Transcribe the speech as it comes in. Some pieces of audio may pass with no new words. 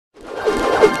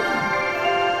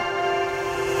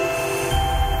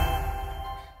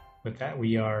with that,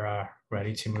 we are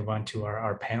ready to move on to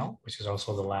our panel, which is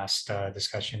also the last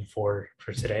discussion for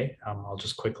today. I'll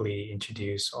just quickly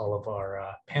introduce all of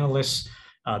our panelists.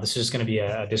 This is going to be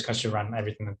a discussion around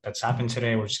everything that's happened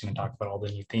today. We're just going to talk about all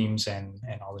the new themes and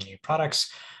all the new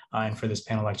products. And for this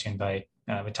panel, I actually invite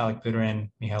Vitalik Buterin,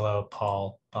 Mihailo,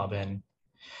 Paul, Bobbin,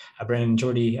 Brandon,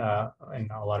 Jordi, and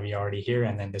a lot of you are already here.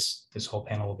 And then this whole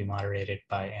panel will be moderated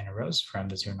by Anna Rose from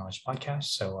the Zero Knowledge Podcast.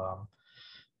 So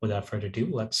without further ado,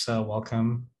 let's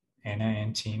welcome Anna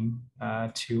and team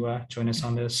to join us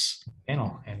on this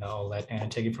panel. And I'll let Anna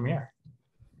take it from here.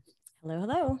 Hello,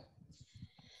 hello.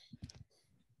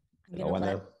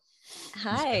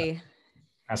 Hi.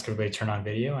 Ask everybody to turn on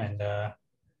video, and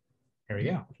here we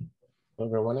go.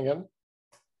 Everyone again.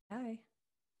 Hi.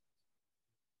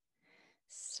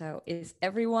 So is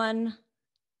everyone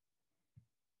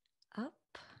up?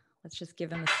 Let's just give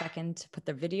them a second to put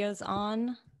their videos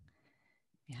on.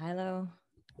 Mihailo,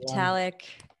 Vitalik,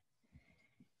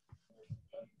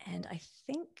 and I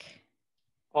think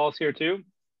Paul's here too.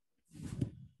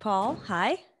 Paul,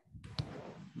 hi.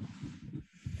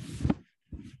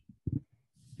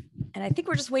 And I think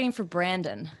we're just waiting for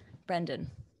Brendan.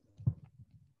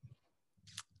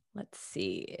 Let's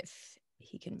see if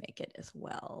he can make it as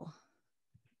well.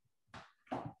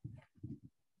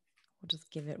 We'll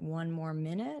just give it one more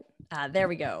minute. There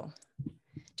we go.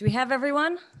 Do we have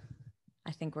everyone?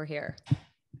 I think we're here.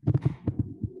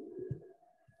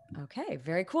 Okay,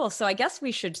 very cool. So I guess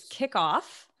we should kick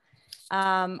off.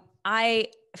 I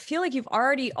feel like you've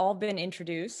already all been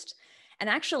introduced. And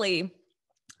actually,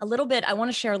 I want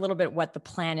to share a little bit what the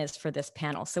plan is for this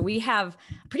panel. So we have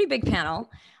a pretty big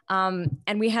panel,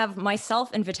 and we have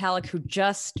myself and Vitalik who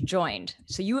just joined.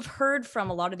 So you have heard from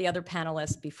a lot of the other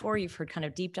panelists before. You've heard kind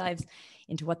of deep dives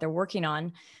into what they're working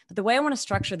on. But the way I want to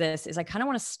structure this is I kind of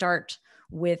want to start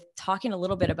with talking a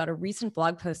little bit about a recent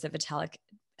blog post that Vitalik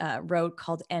wrote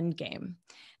called Endgame.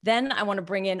 Then I want to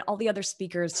bring in all the other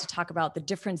speakers to talk about the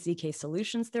different ZK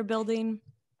solutions they're building,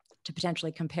 to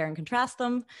potentially compare and contrast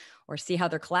them or see how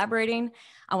they're collaborating.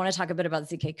 I want to talk a bit about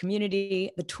ZK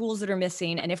community, the tools that are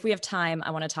missing, and if we have time,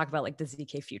 I want to talk about like the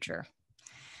ZK future.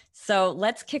 So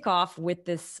let's kick off with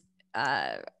this,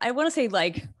 I want to say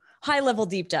like high level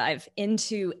deep dive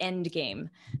into Endgame,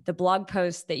 the blog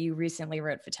post that you recently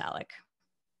wrote, Vitalik.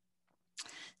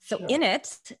 So sure. In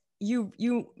it,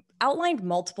 you outlined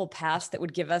multiple paths that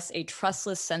would give us a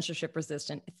trustless,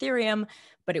 censorship-resistant Ethereum,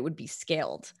 but it would be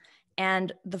scaled.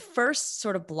 And the first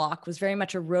sort of block was very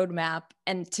much a roadmap.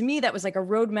 And to me, that was like a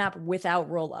roadmap without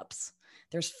rollups.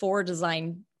 There's 4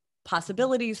 design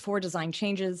possibilities, 4 design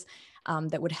changes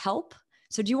that would help.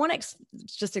 So do you want to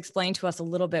just explain to us a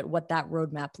little bit what that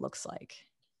roadmap looks like?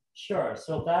 Sure.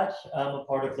 So that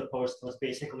part of the post was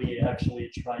basically actually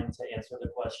trying to answer the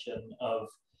question of,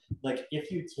 like, if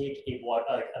you take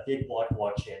a big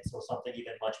blockchain, so something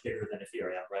even much bigger than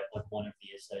Ethereum, right? Like one of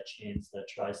these chains that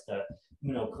tries to,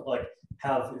 like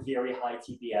have very high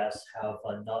TPS, have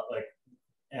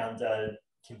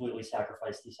completely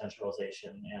sacrifice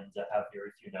decentralization and have very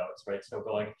few nodes, right? So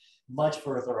going much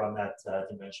further on that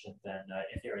dimension than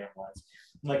Ethereum was.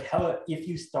 Like if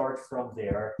you start from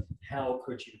there, how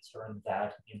could you turn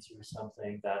that into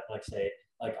something that, like, say,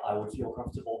 like I would feel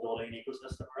comfortable building an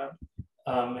ecosystem around?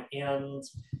 And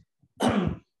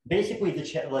basically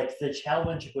the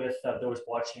challenge with those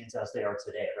blockchains as they are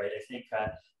today, right? I think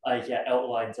I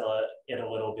outlined it a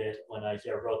little bit when I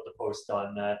wrote the post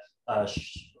on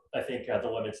I think the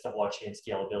limits to blockchain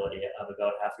scalability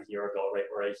about half a year ago, right?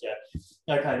 Where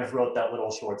I kind of wrote that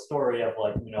little short story of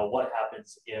like, what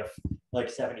happens if like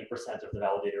 70% of the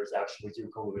validators actually do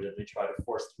collude and they try to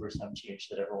force through some change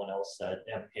that everyone else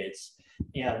hates.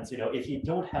 And if you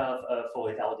don't have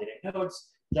fully validated nodes,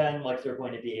 then like they're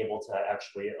going to be able to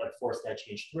actually like force that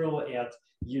change through, and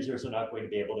users are not going to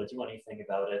be able to do anything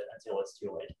about it until it's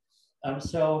too late.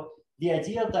 So the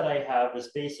idea that I have is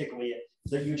basically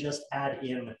that you just add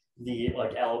in the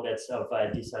like elements of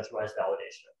decentralized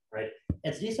validation, right?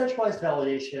 And decentralized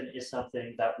validation is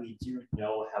something that we do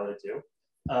know how to do.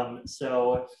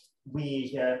 So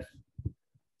we,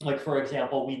 like for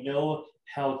example, we know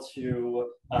how to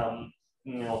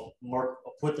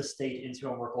put the state into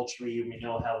a Merkle tree. We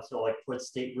know how to like put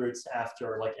state roots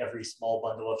after like every small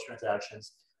bundle of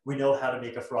transactions. We know how to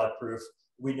make a fraud proof.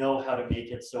 We know how to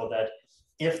make it so that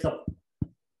if the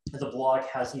block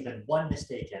has even one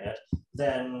mistake in it,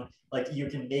 then like you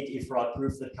can make a fraud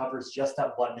proof that covers just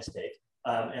that one mistake.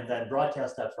 and then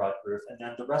broadcast that fraud proof. And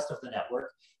then the rest of the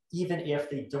network, even if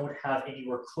they don't have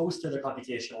anywhere close to the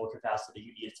computational capacity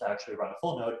you need to actually run a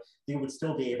full node, they would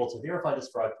still be able to verify this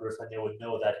fraud proof, and they would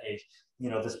know that, hey,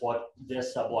 this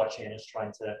blockchain is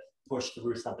trying to push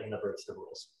through something that breaks the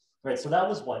rules. Right, so that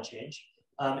was one change.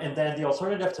 And then the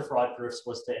alternative to fraud proofs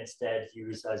was to instead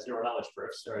use zero knowledge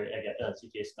proofs, or again,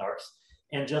 ZK snarks,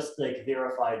 and just like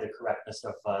verify the correctness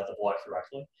of the block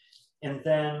directly. And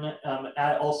then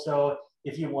also,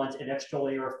 if you want an extra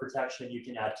layer of protection, you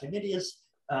can add committees.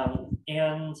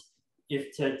 And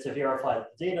if to verify that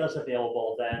the data is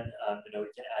available, then we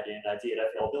can add in data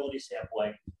availability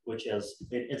sampling, which is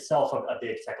itself a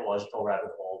big technological rabbit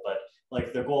hole. But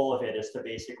like the goal of it is to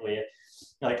basically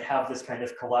like have this kind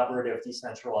of collaborative,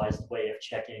 decentralized way of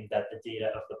checking that the data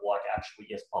of the block actually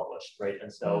is published, right?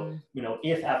 And so,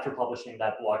 if after publishing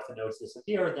that block the nodes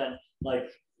disappear, then like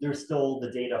there's still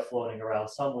the data floating around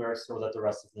somewhere so that the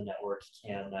rest of the network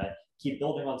can keep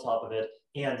building on top of it.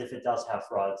 And if it does have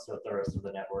fraud, so that the rest of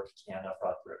the network can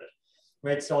fraud prove it,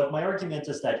 right? So my argument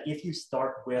is that if you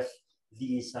start with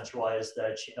the centralized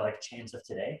chains of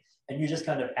today, and you just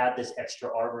kind of add this extra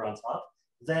armor on top,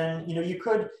 then you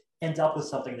could end up with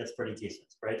something that's pretty decent,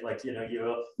 right? Like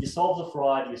you solve the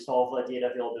fraud, you solve the data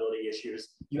availability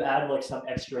issues, you add like some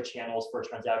extra channels for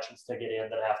transactions to get in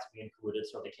that have to be included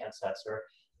so they can't censor,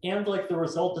 and like the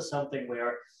result is something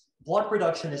where block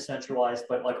production is centralized,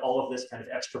 but like all of this kind of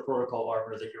extra protocol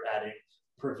armor that you're adding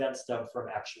prevents them from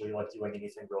actually like doing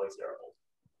anything really terrible.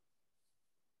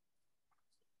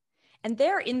 And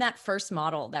there in that first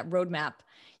model, that roadmap,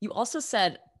 you also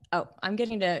said, oh, I'm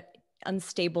getting an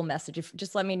unstable message.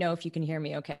 Just let me know if you can hear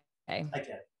me okay. I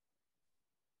can.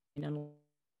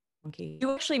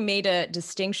 You actually made a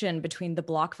distinction between the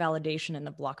block validation and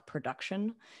the block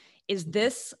production. Is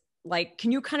this like,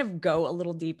 can you kind of go a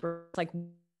little deeper, like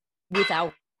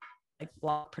without like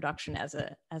block production as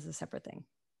a separate thing?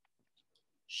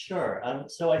 Sure.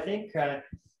 So I think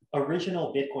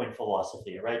original Bitcoin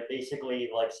philosophy, right, basically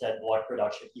like said block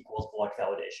production equals block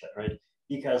validation, right?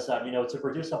 Because to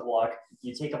produce a block,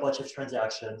 you take a bunch of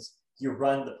transactions, you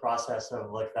run the process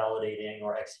of like validating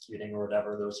or executing or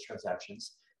whatever those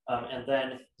transactions, and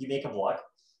then you make a block,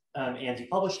 and you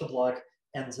publish the block.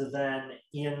 And so then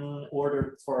in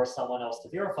order for someone else to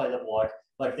verify the block,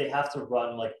 like they have to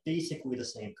run like basically the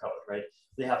same code, right?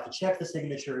 They have to check the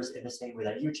signatures in the same way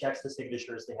that you check the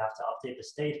signatures. They have to update the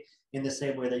state in the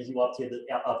same way that you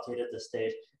updated the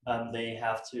state. They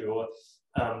have to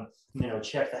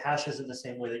check the hashes in the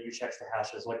same way that you check the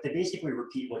hashes. Like they basically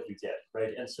repeat what you did,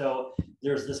 right? And so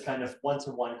there's this kind of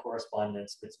one-to-one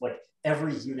correspondence. It's like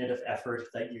every unit of effort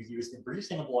that you used in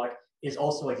producing a block is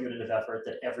also a unit of effort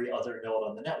that every other node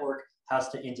on the network has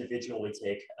to individually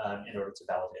take in order to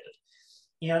validate it.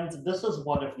 And this is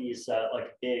one of these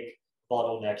like big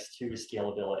bottlenecks to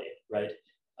scalability, right?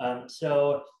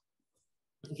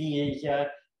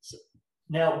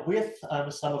 Now with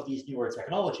some of these newer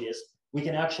technologies, we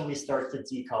can actually start to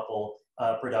decouple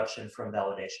production from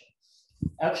validation.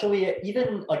 Actually,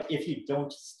 even like if you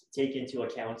don't take into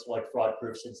account like fraud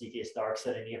proofs and ZK snarks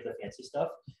and any of the fancy stuff,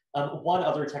 one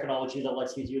other technology that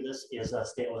lets you do this is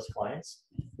stateless clients,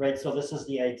 right? So this is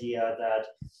the idea that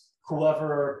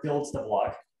whoever builds the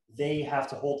block, they have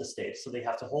to hold the state. So they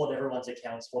have to hold everyone's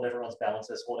accounts, hold everyone's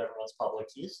balances, hold everyone's public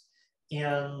keys.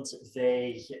 And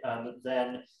they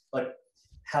then like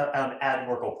add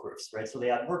Merkle proofs, right? So they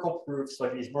add Merkle proofs,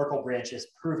 like these Merkle branches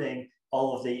proving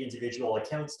all of the individual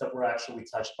accounts that were actually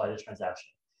touched by the transaction.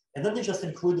 And then they just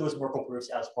include those Merkle proofs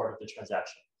as part of the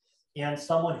transaction. And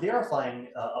someone verifying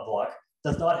a block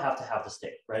does not have to have the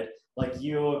state, right? Like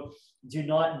you do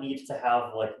not need to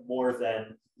have like more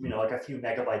than, like a few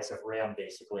megabytes of RAM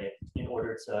basically in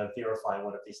order to verify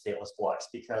one of these stateless blocks,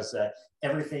 because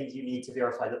everything you need to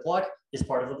verify the block is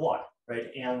part of the block,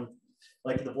 right? And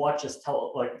like the block just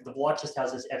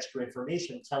has this extra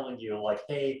information telling you like,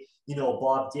 hey,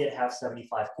 Bob did have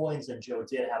 75 coins and Joe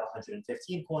did have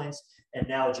 115 coins, and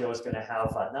now Joe's going to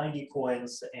have 90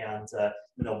 coins, and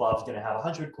Bob's going to have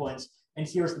 100 coins, and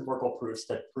here's the Merkle proofs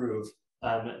that prove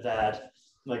that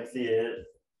like the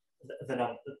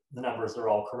numbers are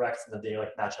all correct and that they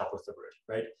like match up with the root,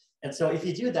 right? And so if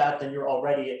you do that, then you're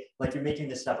already like you're making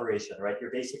this separation, right?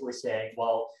 You're basically saying,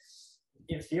 well,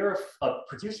 if you're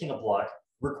producing a block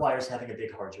requires having a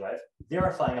big hard drive,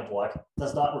 verifying a block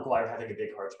does not require having a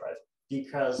big hard drive,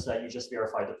 because you just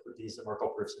verify these Merkle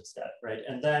proofs instead, right?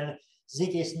 And then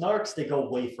ZK snarks, they go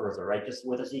way further, right? Just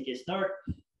with a ZK snark,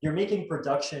 you're making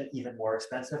production even more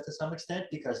expensive to some extent,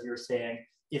 because you're saying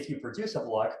if you produce a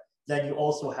block, then you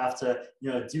also have to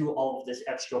do all of this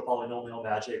extra polynomial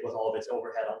magic with all of its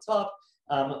overhead on top.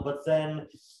 But then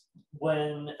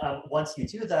once you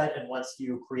do that, and once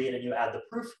you create and you add the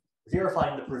proof,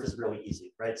 verifying the proof is really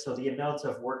easy, right? So the amount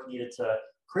of work needed to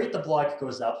create the block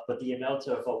goes up, but the amount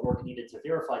of work needed to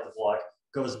verify the block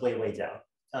goes way, way down.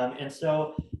 And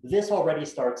so this already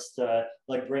starts to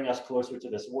bring us closer to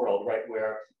this world, right?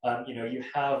 Where you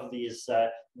have these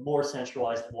more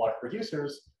centralized block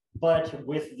producers, but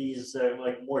with these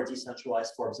more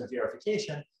decentralized forms of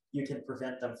verification, you can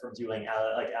prevent them from doing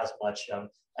as much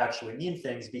actually mean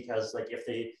things, because if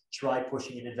they try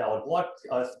pushing an invalid block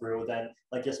through, then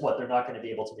guess what? They're not going to be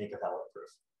able to make a valid proof.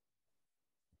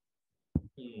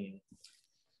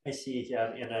 I see,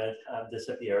 yeah,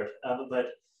 disappeared. But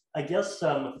I guess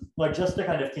just to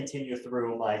kind of continue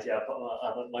through my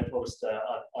my post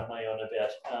on my own a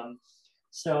bit.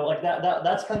 So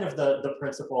that's kind of the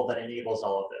principle that enables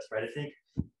all of this, right? I think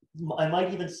I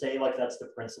might even say that's the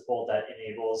principle that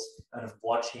enables kind of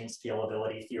blockchain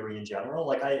scalability theory in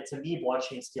general. To me,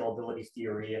 blockchain scalability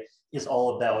theory is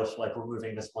all about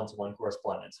removing this one-to-one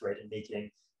correspondence, right, and making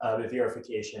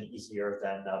verification easier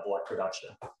than block production.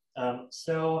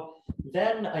 So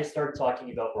then I start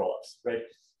talking about rollups, right?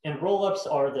 And rollups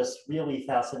are this really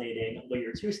fascinating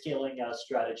layer 2 scaling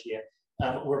strategy,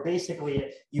 where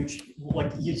basically you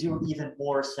do even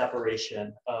more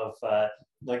separation of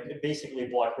basically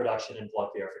block production and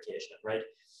block verification, right?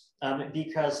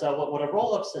 Because what a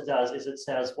rollup does is it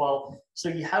says, well, so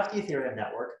you have the Ethereum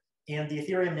network, and the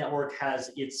Ethereum network has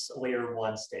its layer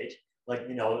 1 state.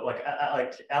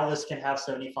 Alice can have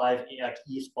 75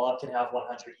 ETH, Bob can have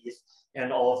 100 ETH,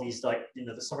 and all of these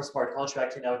the summer smart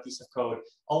contract can have a piece of code.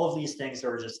 All of these things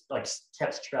are just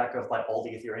kept track of by all the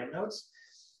Ethereum nodes.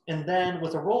 And then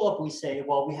with a rollup, we say,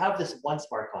 well, we have this one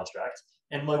smart contract,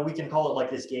 and we can call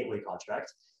it this gateway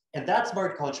contract. And that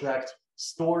smart contract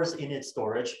stores in its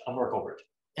storage a Merkle root.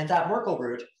 And that Merkle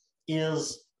root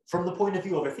is, from the point of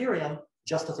view of Ethereum,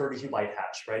 just a 32-byte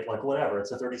hash, right? Whatever,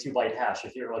 it's a 32-byte hash.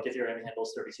 Ethereum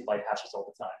handles 32-byte hashes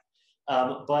all the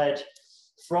time. But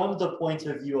from the point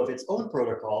of view of its own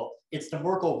protocol, it's the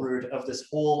Merkle root of this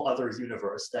whole other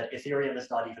universe that Ethereum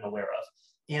is not even aware of.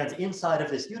 And inside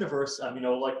of this universe,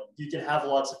 you can have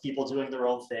lots of people doing their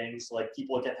own things.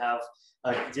 People can have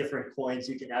different coins.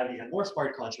 You can have even more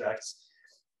smart contracts.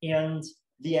 And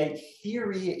the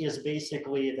theory is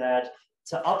basically that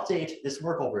to update this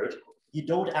Merkle root, you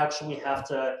don't actually have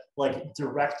to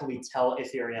directly tell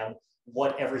Ethereum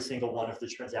what every single one of the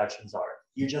transactions are.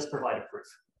 You just provide a proof,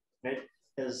 right?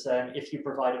 Because if you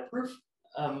provide a proof,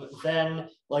 then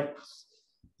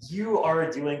you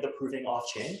are doing the proving off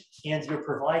chain, and you're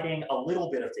providing a little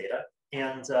bit of data,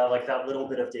 and that little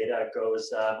bit of data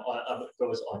goes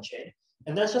on chain,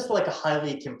 and that's just a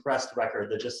highly compressed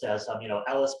record that just says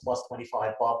Alice plus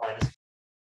 25, Bob minus.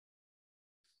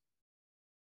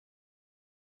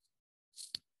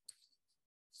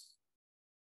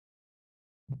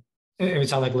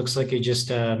 Vitalik, looks like you just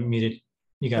muted.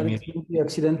 You got muted. You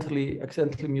accidentally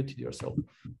muted yourself.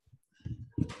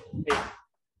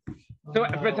 So,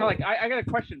 Vitalik, I got a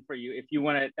question for you. If you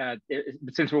want to,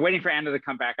 since we're waiting for Anna to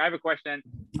come back, I have a question.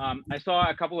 I saw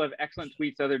a couple of excellent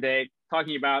tweets the other day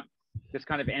talking about this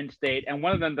kind of end state, and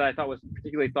one of them that I thought was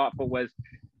particularly thoughtful was,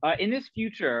 in this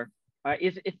future,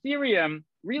 is Ethereum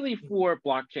really for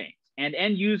blockchains? And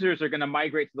end users are going to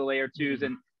migrate to the layer 2s,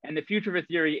 and the future of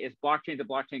Ethereum is blockchain to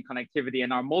blockchain connectivity,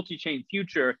 and our multi-chain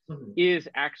future is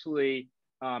actually,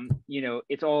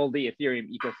 it's all the Ethereum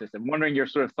ecosystem. Wondering your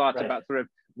sort of thoughts about sort of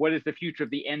what is the future of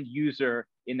the end user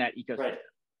in that ecosystem? Right.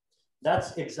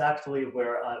 That's exactly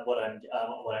where what I'm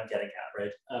getting at,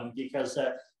 right? Because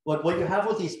what you have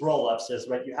with these rollups is,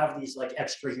 right, you have these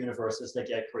extra universes that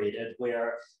get created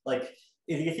where the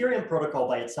Ethereum protocol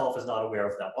by itself is not aware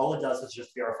of them. All it does is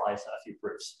just verify a few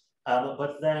proofs.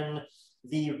 But then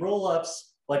the rollups,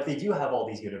 they do have all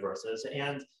these universes,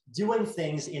 and doing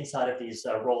things inside of these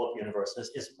rollup universes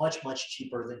is much, much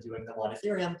cheaper than doing them on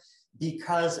Ethereum,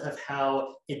 because of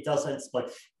how it doesn't,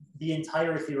 the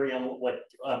entire Ethereum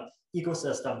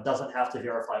ecosystem doesn't have to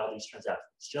verify all these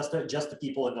transactions. Just the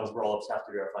people in those rollups have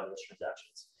to verify those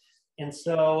transactions. And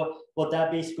so what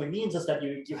that basically means is that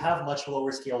you have much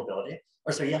lower scalability,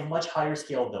 or sorry, you have much higher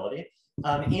scalability.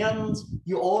 And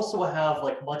you also have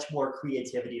much more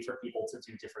creativity for people to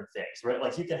do different things,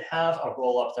 right? You can have a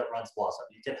rollup that runs Blossom.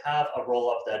 You can have a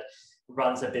rollup that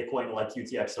runs a Bitcoin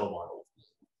UTXO model.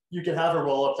 You can have a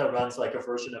rollup that runs a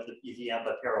version of the EVM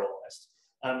but parallelized.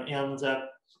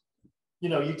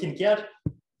 You can get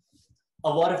a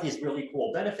lot of these really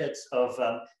cool benefits of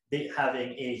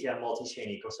having a multi-chain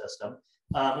ecosystem,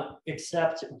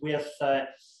 except with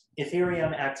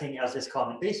Ethereum acting as this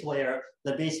common base layer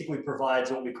that basically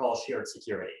provides what we call shared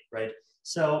security, right?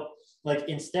 So like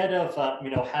instead of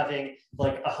having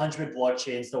like 100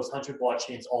 blockchains, those 100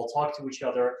 blockchains all talk to each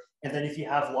other, and then if you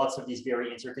have lots of these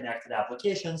very interconnected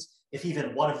applications, if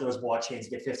even one of those blockchains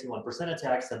get 51%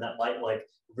 attacks, then that might like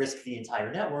risk the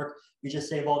entire network. We just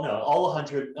say, well, no, all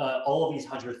of these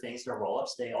 100 things are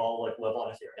rollups. They all like live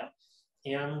on Ethereum.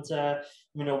 And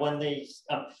when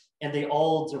they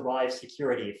all derive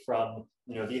security from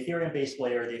the Ethereum base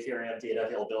layer, the Ethereum data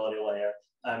availability layer,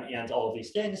 and all of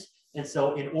these things. And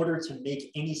so in order to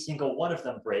make any single one of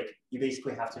them break, you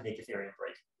basically have to make Ethereum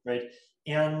break, right?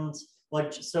 And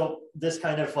like so this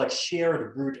kind of like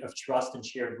shared root of trust and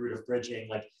shared root of bridging,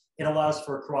 like it allows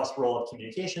for cross rollup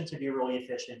communication to be really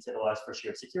efficient. It allows for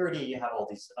shared security. You have all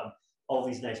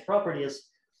these nice properties.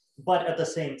 But at the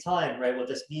same time, right, what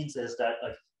this means is that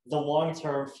like the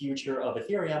long-term future of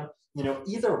Ethereum,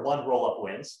 either one rollup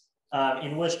wins,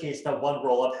 in which case that one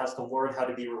rollup has to learn how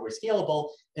to be really scalable.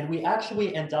 And we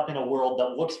actually end up in a world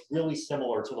that looks really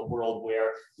similar to the world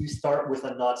where you start with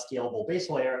a not scalable base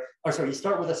layer, you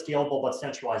start with a scalable but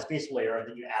centralized base layer, and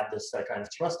then you add this kind of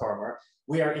trust armor.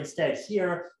 Where instead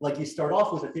here, like you start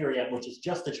off with Ethereum, which is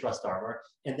just a trust armor,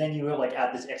 and then you like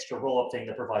add this extra rollup thing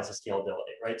that provides the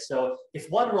scalability, right? So if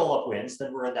one rollup wins,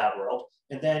 then we're in that world.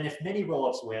 And then if many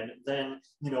rollups win, then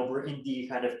we're in the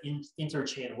kind of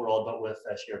interchain world, but with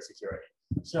shared security.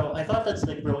 So I thought that's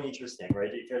like really interesting,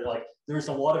 right? Because like there's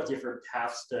a lot of different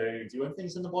paths to doing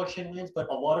things in the blockchain lands, but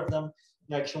a lot of them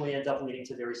actually end up leading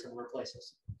to very similar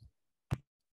places.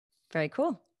 Very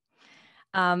cool.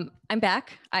 I'm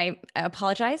back. I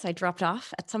apologize. I dropped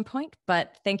off at some point,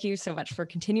 but thank you so much for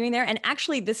continuing there. And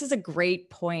actually, this is a great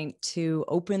point to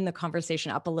open the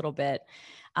conversation up a little bit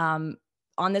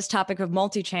on this topic of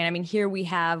multi-chain. I mean, here we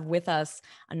have with us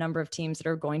a number of teams that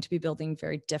are going to be building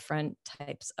very different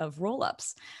types of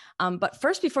rollups. But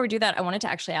first, before we do that, I wanted to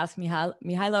actually ask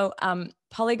Mihailo,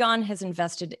 Polygon has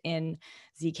invested in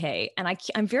ZK. And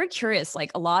I'm very curious,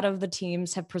 like a lot of the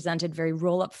teams have presented very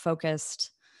rollup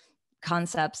focused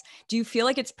concepts. Do you feel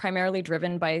like it's primarily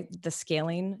driven by the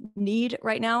scaling need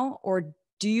right now? Or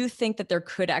do you think that there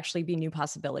could actually be new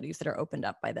possibilities that are opened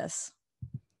up by this?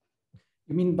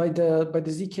 You mean by the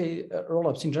ZK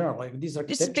rollups in general, like these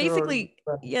architecture? It's basically,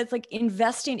 yeah, it's like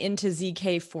investing into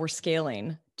ZK for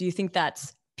scaling. Do you think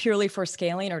that's purely for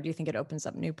scaling, or do you think it opens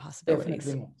up new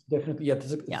possibilities? Definitely. Yeah,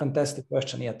 that's a fantastic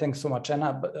question. Yeah, thanks so much,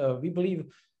 Anna. But we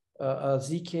believe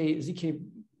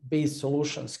ZK-based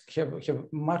solutions have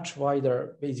much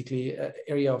wider, basically,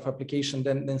 area of application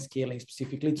than scaling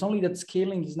specifically. It's only that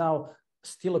scaling is now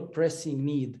still a pressing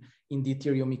need in the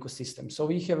Ethereum ecosystem. So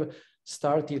we have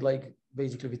started, like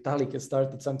basically Vitalik has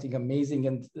started something amazing,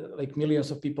 and like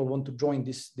millions of people want to join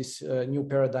this new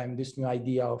paradigm, this new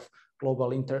idea of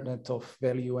global internet of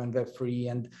value and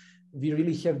Web3. And we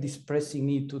really have this pressing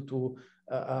need to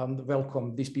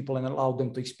welcome these people and allow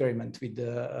them to experiment with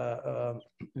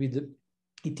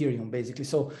Ethereum, basically.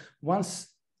 So once,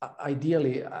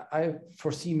 ideally, I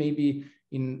foresee maybe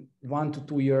in 1 to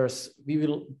 2 years, we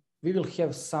will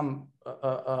have some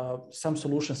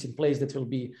solutions in place that will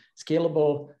be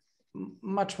scalable,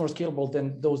 much more scalable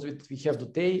than those that we have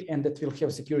today, and that will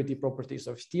have security properties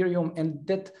of Ethereum. And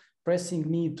that pressing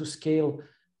need to scale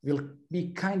will be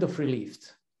kind of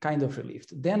relieved.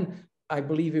 Then I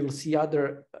believe we will see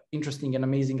other interesting and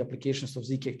amazing applications of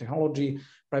ZK technology,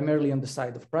 primarily on the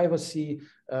side of privacy,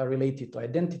 related to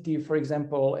identity, for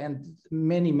example, and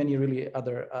many really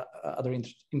other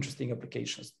interesting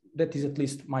applications. That is at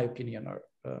least my opinion, or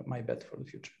my bet for the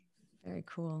future. Very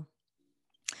cool.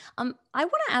 I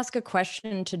want to ask a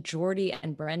question to Jordi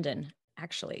and Brendan,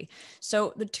 actually.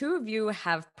 So the two of you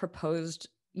have proposed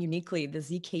uniquely the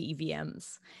ZK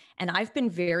EVMs, and I've been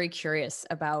very curious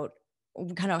about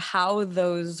kind of how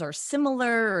those are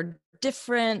similar or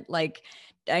different. Like,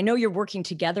 I know you're working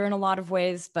together in a lot of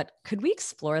ways, but could we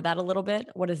explore that a little bit?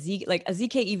 What a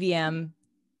ZK EVM,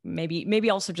 maybe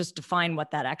also just define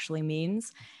what that actually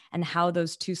means and how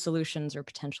those two solutions are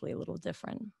potentially a little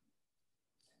different.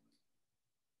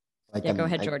 Go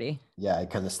ahead, Jordi. I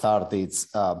can start.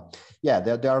 It's I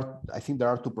think there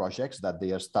are two projects that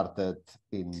they are started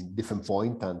in different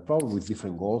point and probably with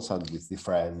different goals and with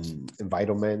different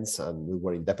environments, and we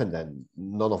were independent.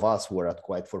 None of us were at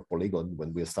Quiet for Polygon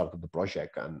when we started the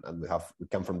project, and we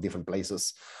come from different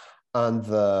places, and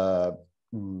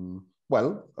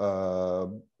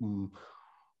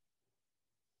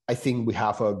I think we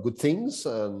have good things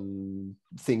and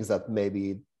things that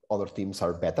maybe other teams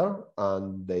are better,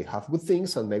 and they have good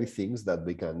things and maybe things that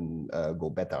we can go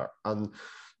better. And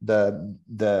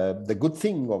the good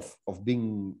thing of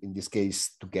being in this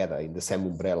case together in the same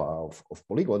umbrella of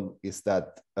Polygon is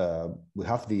that we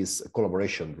have this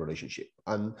collaboration relationship,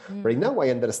 and right now I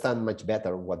understand much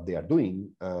better what they are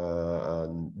doing,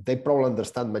 and they probably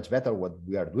understand much better what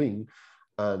we are doing,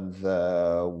 and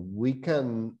we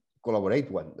can collaborate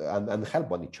and help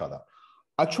one each other.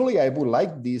 Actually, I would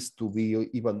like this to be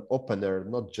even opener,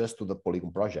 not just to the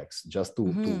Polygon projects, just to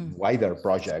wider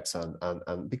projects,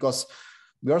 and because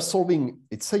we are solving,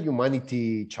 it's a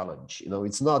humanity challenge.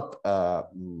 It's not,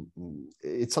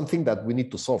 it's something that we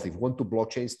need to solve. If we want to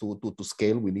blockchains to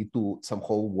scale, we need to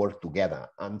somehow work together.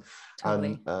 And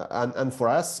for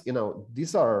us,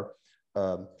 these are,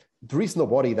 there is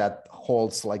nobody that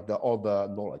holds like all the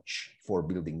knowledge for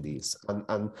building this.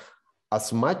 And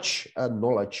as much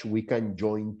knowledge we can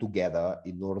join together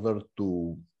in order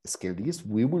to scale this,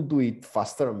 we will do it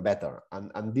faster and better.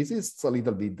 And this is a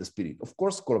little bit the spirit. Of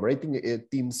course, collaborating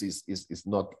teams is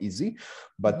not easy,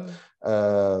 but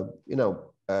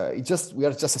it's just, we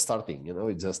are just starting.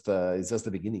 It's just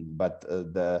the beginning. But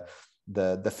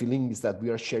the feeling is that we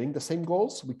are sharing the same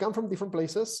goals. We come from different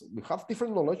places. We have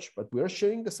different knowledge, but we are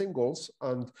sharing the same goals.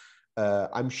 And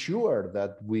I'm sure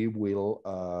that we will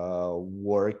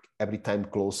work every time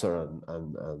closer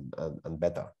and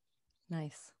better.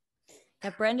 Nice. Yeah,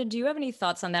 Brandon, do you have any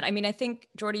thoughts on that? I mean, I think,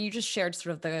 Jordi, you just shared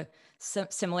sort of the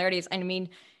similarities. I mean,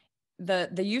 the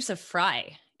use of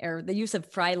Fry, or the use of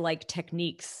Fry-like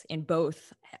techniques in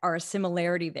both, are a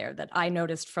similarity there that I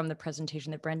noticed from the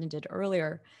presentation that Brandon did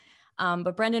earlier.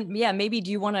 But Brandon, yeah, maybe do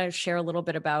you want to share a little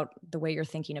bit about the way you're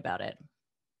thinking about it?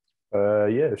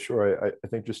 Yeah, sure. I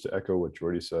think just to echo what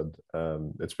Jordi said,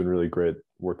 it's been really great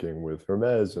working with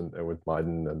Hermes and with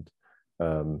Maiden, and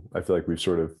I feel like we've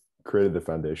sort of created the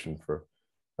foundation for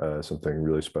something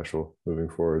really special moving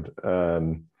forward.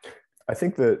 I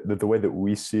think that the way that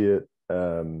we see it,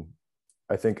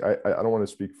 I think I don't want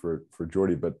to speak for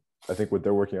Jordi, but I think what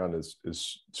they're working on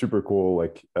is super cool,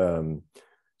 like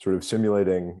sort of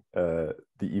simulating the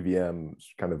EVM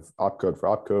kind of opcode for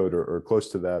opcode or close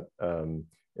to that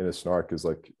in a snark is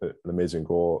like an amazing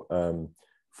goal.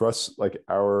 For us, like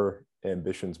our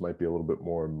ambitions might be a little bit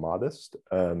more modest.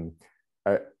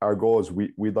 Our goal is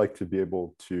we'd like to be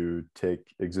able to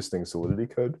take existing Solidity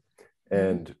code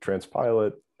and transpile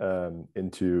it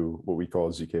into what we call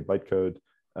ZK bytecode,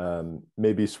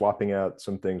 maybe swapping out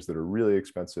some things that are really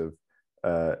expensive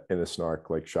in a snark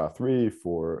like SHA-3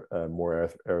 for more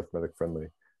arithmetic friendly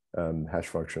hash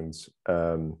functions.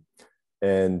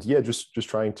 And yeah, just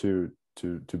trying to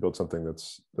build something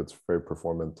that's very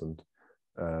performant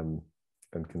and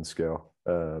can scale.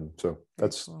 So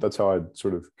that's how I'd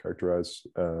sort of characterize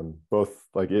both.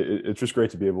 Like it's just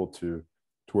great to be able to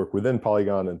work within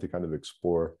Polygon and to kind of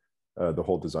explore the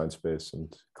whole design space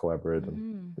and collaborate.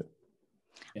 And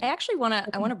I actually want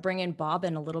to bring in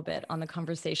Bobbin a little bit on the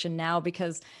conversation now,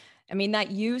 because I mean,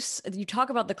 that use, you talk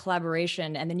about the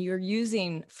collaboration, and then you're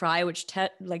using Fry, which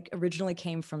like originally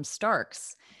came from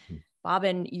Starks.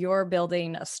 Bobbin, you're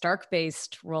building a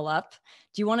Stark-based rollup.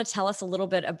 Do you want to tell us a little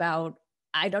bit about,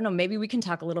 I don't know, maybe we can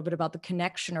talk a little bit about the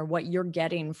connection or what you're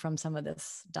getting from some of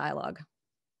this dialogue.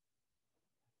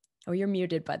 Oh, you're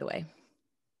muted, by the way.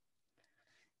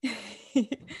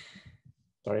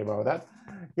 Sorry about that.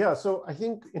 Yeah, so I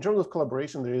think in terms of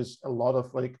collaboration, there is a lot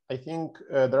of like, I think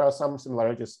there are some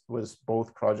similarities with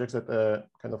both projects that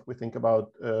kind of we think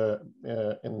about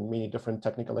in many different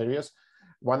technical areas.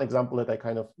 One example that I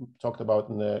kind of talked about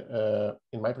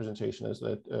in my presentation is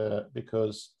that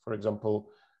because, for example,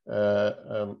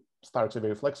 Starks are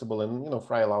very flexible, and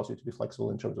Fry allows you to be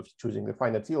flexible in terms of choosing the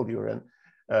finite field you're in.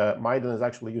 Maiden is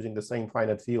actually using the same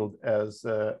finite field as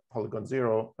Polygon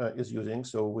 0 is using,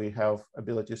 so we have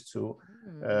abilities to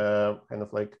kind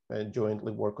of like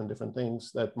jointly work on different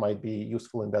things that might be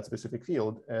useful in that specific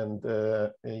field, and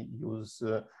use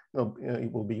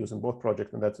it will be used in both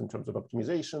projects, and that's in terms of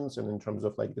optimizations and in terms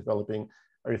of like developing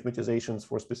arithmetizations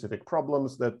for specific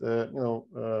problems that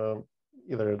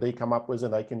either they come up with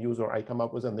and I can use, or I come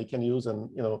up with and they can use, and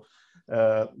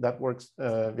that works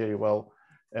very well.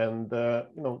 And there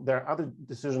are other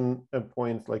decision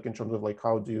points, like in terms of like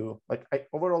how do you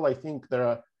overall, I think there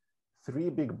are three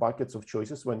big buckets of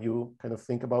choices when you kind of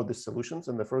think about these solutions.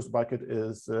 And the first bucket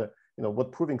is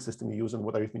what proving system you use and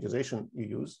what arithmetization you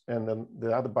use. And then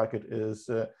the other bucket is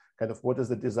kind of what is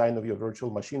the design of your virtual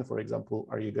machine. For example,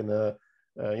 are you gonna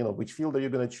which field are you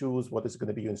going to choose? What is going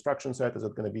to be your instruction set? Is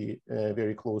it going to be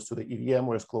very close to the EVM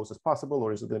or as close as possible,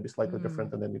 or is it going to be slightly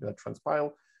different and then you're going to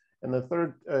transpile? And the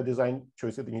third design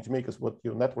choice that you need to make is what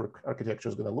your network architecture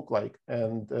is going to look like.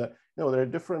 And there are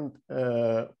different,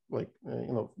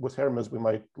 with Hermes, we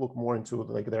might look more into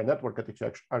like their network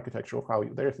architecture of how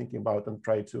they're thinking about and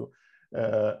try to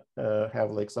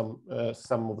have like some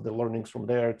of the learnings from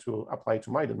there to apply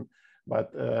to Maiden.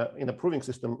 But in a proving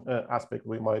system aspect,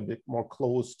 we might be more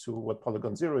close to what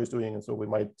Polygon Zero is doing, and so we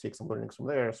might take some learnings from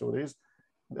there. So there is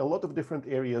a lot of different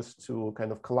areas to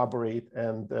kind of collaborate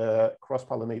and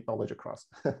cross-pollinate knowledge across.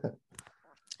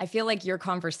 I feel like your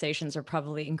conversations are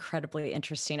probably incredibly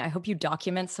interesting. I hope you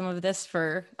document some of this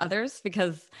for others,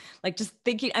 because like just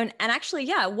thinking, and actually,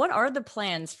 yeah, what are the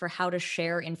plans for how to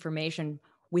share information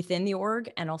within the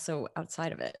org and also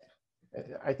outside of it?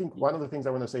 I think one of the things I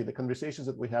want to say, the conversations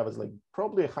that we have is like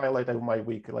probably a highlight of my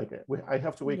week. Like I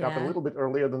have to wake up a little bit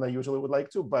earlier than I usually would like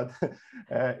to, but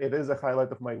it is a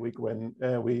highlight of my week when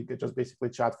we just basically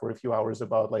chat for a few hours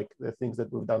about like the things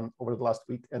that we've done over the last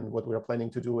week and what we are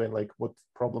planning to do and like what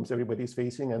problems everybody's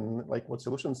facing and like what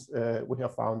solutions we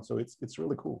have found. So it's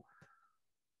really cool.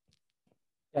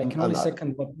 I can only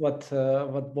second what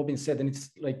Bobbin said, and it's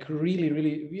like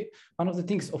really one of the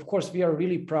things. Of course, we are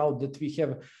really proud that we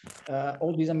have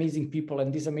all these amazing people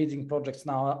and these amazing projects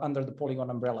now under the Polygon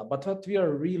umbrella. But what we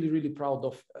are really proud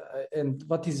of, and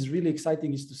what is really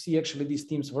exciting, is to see actually these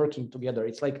teams working together.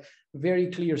 It's like very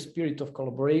clear spirit of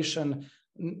collaboration.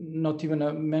 Not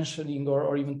even mentioning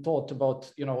or even thought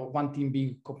about one team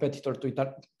being competitor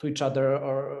to each other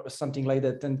or something like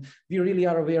that. And we really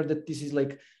are aware that this is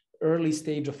like early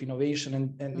stage of innovation,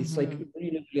 and it's like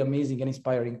really amazing and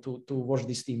inspiring to watch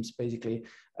these teams basically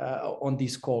on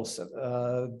these calls,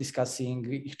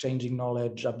 discussing, exchanging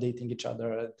knowledge, updating each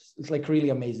other. It's like really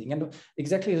amazing. And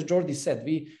exactly as Jordi said,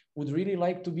 we would really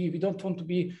like to be, we don't want to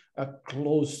be a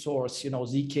closed source,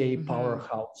 ZK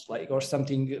powerhouse, like, or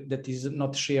something that is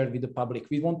not shared with the public.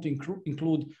 We want to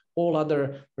include all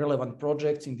other relevant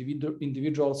projects,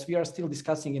 individuals. We are still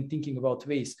discussing and thinking about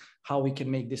ways how we can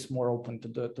make this more open to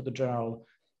the general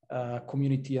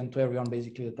community and to everyone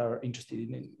basically that are interested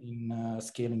in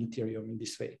scaling Ethereum in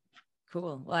this way.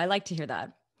 Cool. Well, I like to hear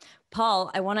that.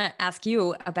 Paul, I want to ask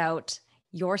you about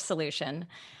your solution.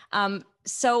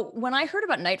 So when I heard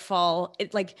about Nightfall,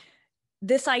 it like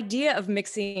this idea of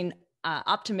mixing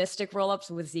optimistic rollups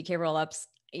with ZK rollups.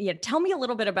 Tell me a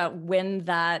little bit about when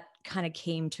that kind of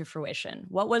came to fruition.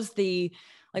 What was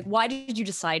why did you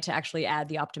decide to actually add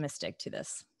the optimistic to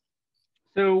this?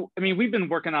 So, I mean, we've been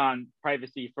working on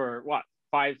privacy for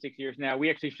 5-6 years now. We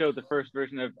actually showed the first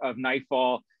version of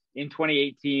Nightfall in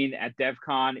 2018 at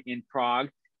DevCon in Prague.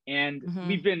 And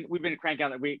we've been cranking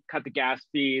out that we cut the gas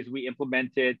fees, we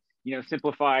implemented,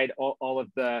 simplified all of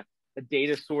the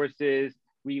data sources.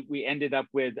 We ended up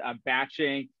with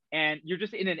batching, and you're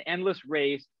just in an endless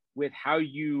race with how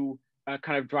you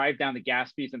kind of drive down the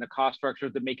gas fees and the cost structure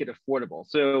to make it affordable.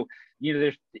 So,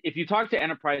 if you talk to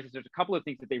enterprises, there's a couple of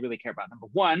things that they really care about. Number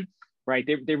one, right,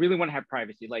 they really want to have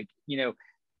privacy. Like,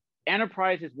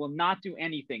 enterprises will not do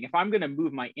anything. If I'm going to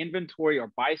move my inventory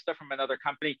or buy stuff from another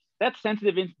company, that's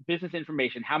sensitive business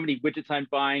information. How many widgets I'm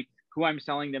buying, who I'm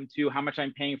selling them to, how much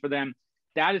I'm paying for them.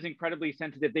 That is incredibly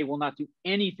sensitive. They will not do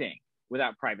anything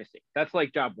without privacy. That's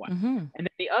like job one. And then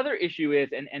the other issue is,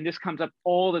 and this comes up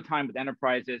all the time with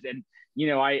enterprises, and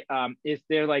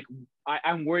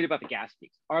I'm worried about the gas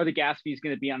fees. Are the gas fees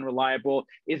going to be unreliable?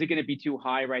 Is it going to be too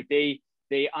high, right? They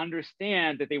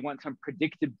understand that they want some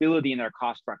predictability in their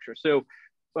cost structure. So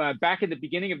back in the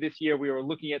beginning of this year, we were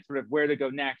looking at sort of where to go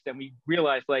next. And we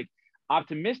realized like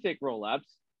optimistic rollups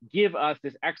give us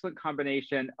this excellent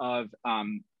combination of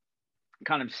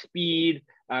kind of speed,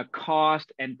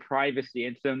 cost, and privacy.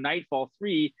 And so Nightfall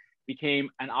 3 became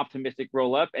an optimistic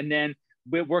rollup. And then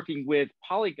we're working with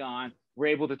Polygon, we're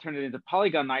able to turn it into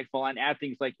Polygon Nightfall and add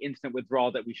things like instant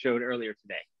withdrawal that we showed earlier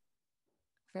today.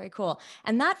 Very cool.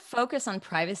 And that focus on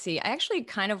privacy, I actually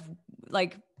kind of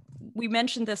like, we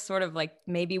mentioned this sort of like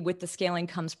maybe with the scaling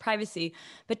comes privacy,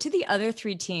 but to the other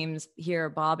three teams here,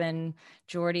 Bobbin,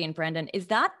 Jordi, and Brendan, is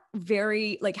that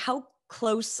very, like how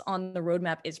close on the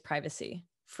roadmap is privacy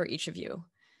for each of you?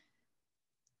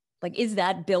 Like, is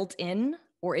that built in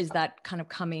or is that kind of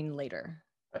coming later?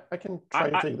 I can try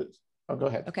to take this. Oh, go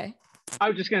ahead. Okay. I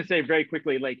was just going to say very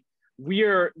quickly, like,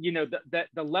 we're,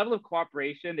 the level of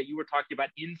cooperation that you were talking about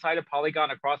inside of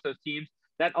Polygon across those teams,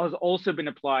 that has also been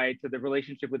applied to the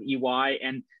relationship with EY,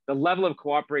 and the level of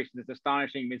cooperation is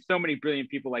astonishing. I mean, so many brilliant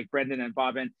people like Brendan and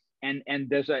Bobbin, and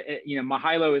there's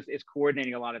Mihailo is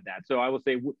coordinating a lot of that. So I will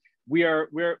say we're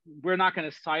not going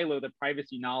to silo the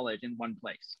privacy knowledge in one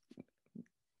place.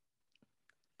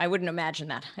 I wouldn't imagine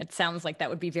that. It sounds like that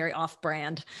would be very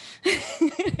off-brand.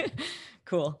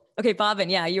 Cool. Okay, Bobbin,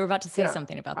 yeah, you were about to say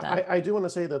something about that. I do want to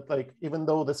say that, like, even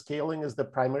though the scaling is the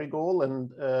primary goal, and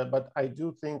but I do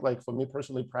think, like, for me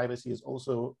personally, privacy is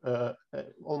also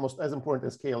almost as important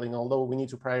as scaling, although we need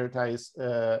to prioritize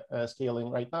scaling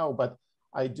right now. But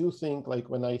I do think, like,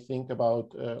 when I think about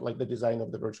like the design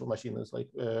of the virtual machine is like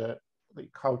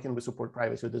how can we support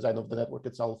privacy, or design of the network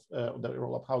itself, the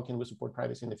rollup, how can we support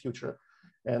privacy in the future?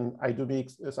 And I do make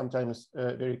sometimes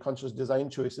very conscious design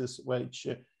choices, which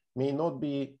may not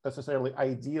be necessarily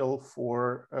ideal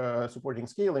for supporting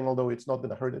scaling, although it's not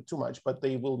going to hurt it too much, but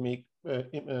they will make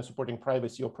supporting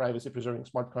privacy or privacy preserving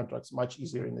smart contracts much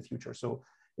easier in the future. So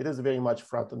it is very much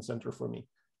front and center for me.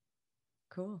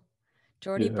 Cool.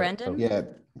 Jordi, Brandon? Yeah,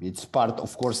 it's part,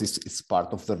 of course, it's part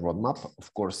of the roadmap.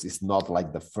 Of course, it's not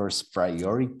like the first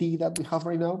priority that we have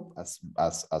right now.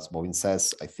 As Bobbin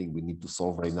says, I think we need to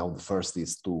solve right now. The first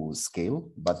is to scale,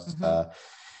 but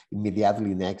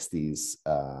immediately next is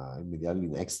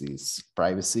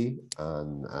privacy,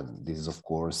 and this is of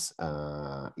course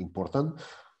important.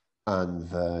 And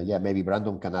yeah, maybe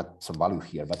Brandon can add some value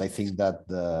here, but I think that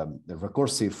the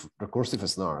recursive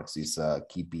snarks is a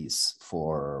key piece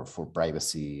for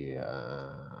privacy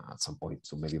at some point.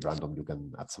 So maybe Brandon, you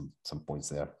can add some points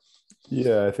there.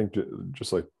 Yeah, I think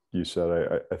just like you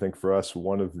said, I think for us,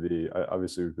 one of the,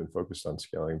 obviously we've been focused on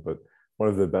scaling, but one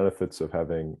of the benefits of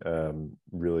having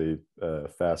really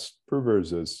fast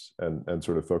provers is, and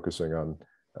sort of focusing on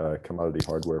commodity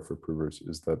hardware for provers,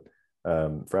 is that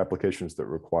for applications that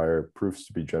require proofs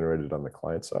to be generated on the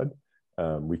client side,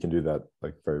 we can do that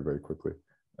like very, very quickly.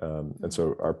 And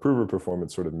so our prover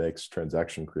performance sort of makes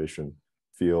transaction creation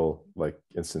feel like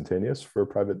instantaneous for a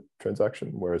private transaction,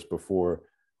 whereas before,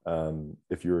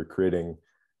 if you were creating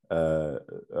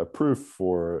a proof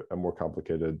for a more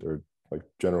complicated or like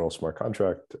general smart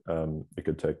contract, it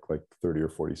could take like 30 or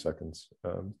 40 seconds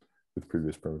with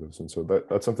previous primitives. And so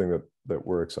that's something that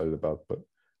we're excited about. But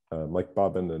like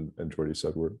Bobbin and Jordi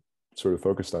said, we're sort of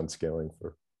focused on scaling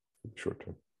for the short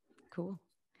term. Cool.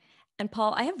 And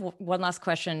Paul, I have one last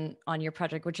question on your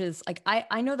project, which is like,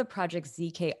 I know the project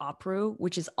ZK Opru,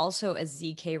 which is also a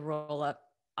ZK rollup,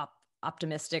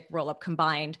 optimistic rollup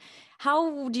combined.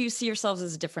 How do you see yourselves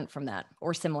as different from that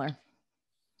or similar?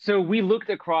 So we looked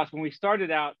across, when we started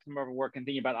out some of our work and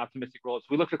thinking about optimistic rollups,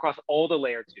 we looked across all the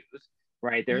layer 2s,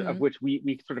 right? There, of which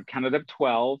we sort of counted up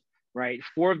 12. Right,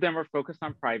 4 of them are focused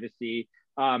on privacy.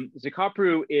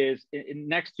 ZK is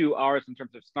next to ours in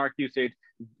terms of snark usage,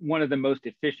 one of the most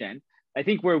efficient. I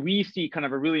think where we see kind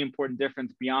of a really important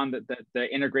difference beyond the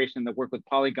integration and the work with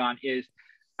Polygon is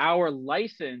our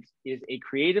license is a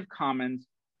Creative Commons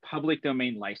public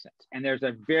domain license. And there's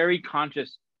a very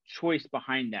conscious choice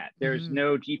behind that. There's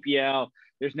no GPL,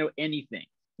 there's no anything,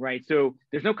 right? So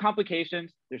there's no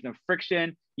complications, there's no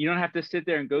friction. You don't have to sit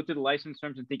there and go through the license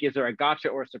terms and think, is there a gotcha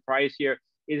or a surprise here?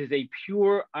 It is a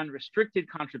pure, unrestricted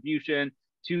contribution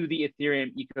to the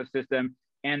Ethereum ecosystem.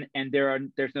 And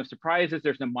there's no surprises.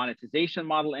 There's no monetization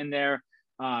model in there.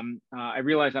 I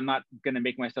realize I'm not going to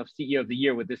make myself CEO of the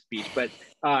year with this speech, but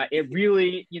it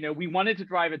really, we wanted to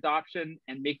drive adoption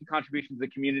and making contributions to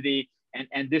the community.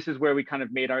 And this is where we kind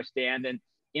of made our stand. And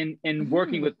in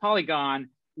working with Polygon,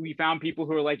 we found people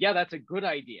who were like, yeah, that's a good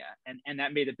idea. And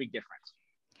that made a big difference.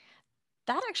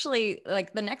 That actually,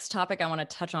 like the next topic I want to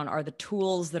touch on are the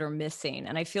tools that are missing.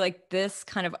 And I feel like this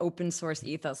kind of open source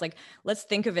ethos, like let's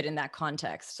think of it in that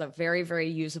context. So very, very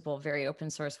usable, very open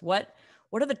source. What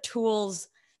are the tools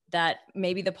that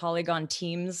maybe the Polygon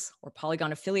teams or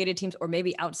Polygon affiliated teams or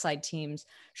maybe outside teams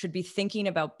should be thinking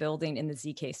about building in the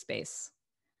ZK space?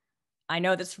 I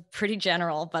know that's pretty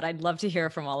general, but I'd love to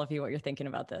hear from all of you what you're thinking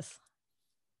about this.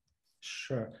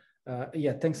 Sure.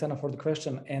 Yeah, thanks, Anna, for the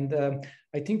question. And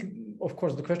I think, of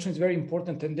course, the question is very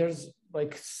important. And there's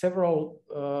like several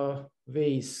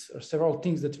ways or several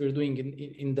things that we're doing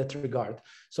in that regard.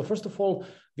 So first of all,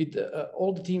 with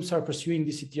all the teams are pursuing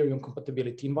this Ethereum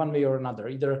compatibility in one way or another,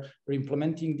 either we're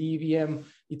implementing the EVM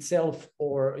itself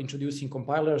or introducing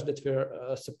compilers that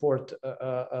will support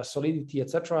Solidity,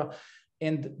 etc.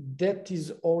 And that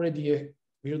is already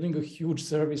we're doing a huge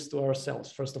service to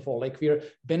ourselves. First of all, like we're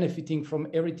benefiting from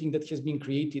everything that has been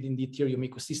created in the Ethereum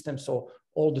ecosystem. So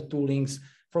all the toolings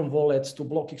from wallets to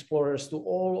block explorers to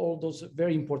all those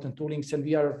very important toolings. And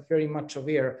we are very much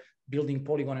aware, building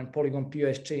Polygon and Polygon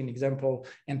POS chain example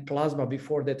and Plasma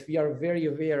before that, we are very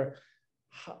aware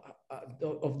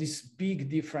of this big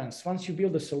difference. Once you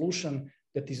build a solution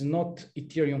that is not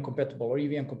Ethereum compatible or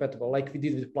EVM compatible, like we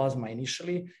did with Plasma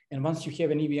initially. And once you have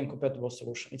an EVM compatible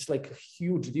solution, it's like a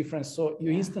huge difference. So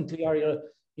you instantly are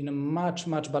in a much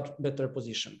better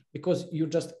position, because you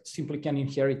just simply can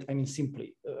inherit,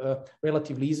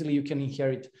 relatively easily, you can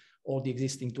inherit all the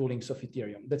existing toolings of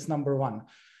Ethereum. That's number one.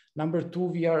 Number two,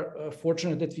 we are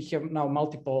fortunate that we have now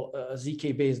multiple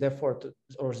ZK-based effort,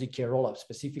 or ZK rollups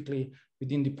specifically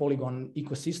within the Polygon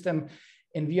ecosystem.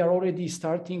 And we are already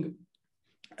starting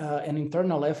an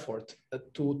internal effort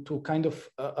to kind of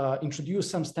introduce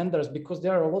some standards, because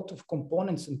there are a lot of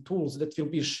components and tools that will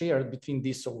be shared between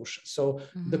these solutions. So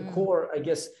the core, I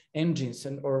guess, engines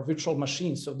or virtual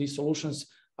machines of these solutions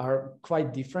are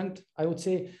quite different, I would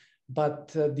say. But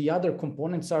the other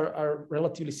components are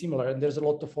relatively similar, and there's a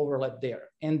lot of overlap there.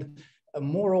 And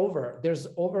moreover, there's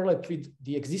overlap with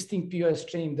the existing POS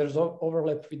chain. There's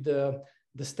overlap with the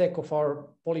stack of our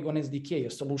Polygon SDK, a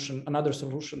solution, another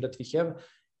solution that we have.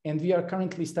 And we are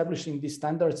currently establishing these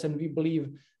standards, and we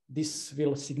believe this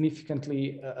will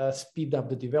significantly speed up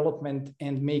the development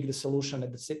and make the solution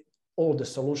all the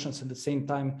solutions at the same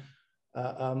time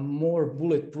more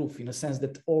bulletproof, in a sense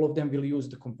that all of them will use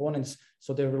the components.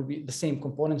 So there will be the same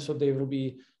components, so they will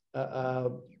be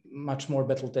much more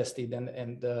battle tested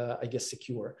and I guess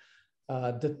secure.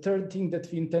 The third thing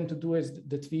that we intend to do is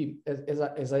that we,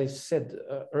 as I said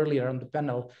earlier on the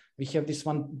panel, we have this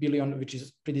 1 billion, which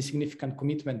is pretty significant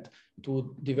commitment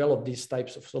to develop these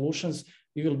types of solutions.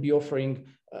 We will be offering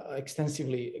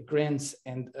extensively grants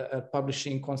and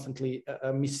publishing constantly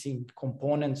missing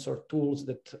components or tools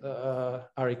that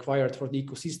are required for the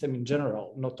ecosystem in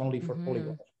general, not only for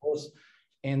Polygon, of course.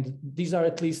 And these are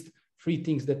at least 3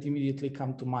 things that immediately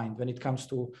come to mind when it comes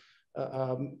to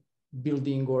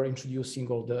building or introducing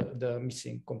all the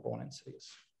missing components.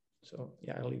 So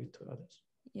yeah, I'll leave it to others.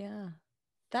 Yeah,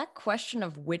 that question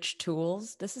of which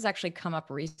tools, this has actually come up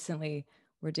recently.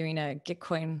 We're doing a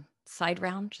Gitcoin side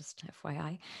round, just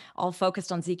FYI, all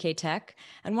focused on ZK tech.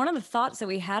 And one of the thoughts that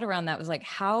we had around that was like,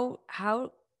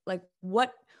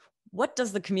 what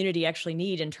does the community actually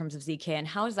need in terms of ZK, and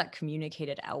how is that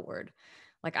communicated outward?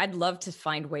 Like, I'd love to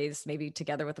find ways, maybe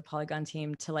together with the Polygon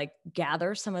team, to like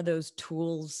gather some of those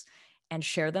tools and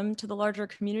share them to the larger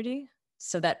community,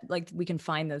 so that like we can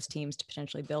find those teams to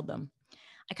potentially build them.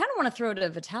 I kind of want to throw to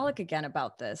Vitalik again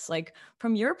about this. Like,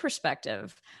 from your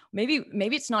perspective, maybe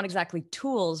it's not exactly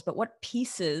tools, but what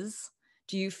pieces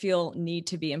do you feel need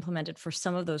to be implemented for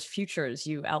some of those futures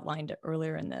you outlined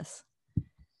earlier in this?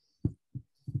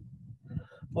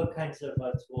 What kinds of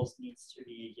tools needs to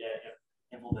be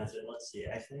implemented? Let's see.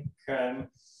 I think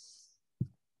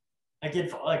again,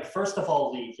 like, first of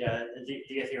all, the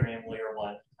Ethereum layer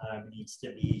 1 needs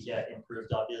to be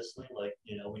improved. Obviously, like,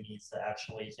 we need to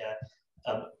actually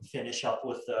finish up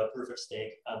with the proof of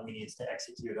stake. We need to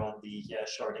execute on the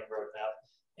sharding roadmap,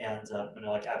 and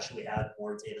like actually add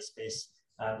more data space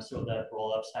so that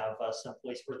rollups have some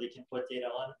place where they can put data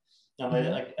on.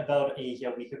 Like about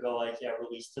a week ago, I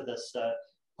released to this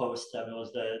post. It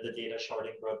was the data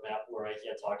sharding roadmap, where I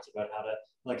talked about how to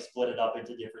like split it up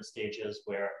into different stages,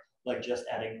 where like just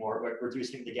adding more, like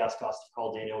reducing the gas cost of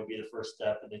call data would be the first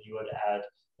step, and then you would add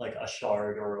like a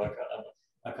shard or like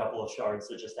a couple of shards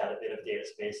to just add a bit of data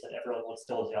space, and everyone would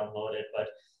still download it, but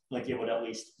like it would at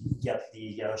least get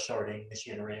the sharding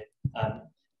machinery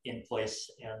in place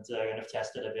and kind of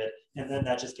test it a bit. And then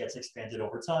that just gets expanded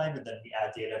over time, and then we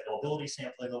add data availability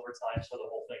sampling over time, so the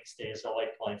whole thing stays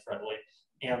like client friendly.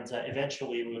 And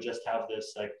eventually we'll just have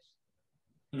this like,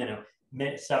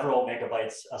 several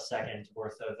megabytes a second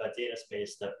worth of data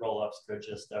space that rollups could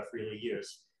just freely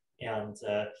use. And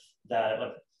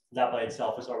that by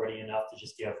itself is already enough to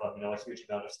just give a huge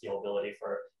amount of scalability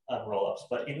for rollups.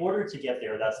 But in order to get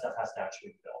there, that stuff has to actually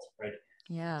be built, right?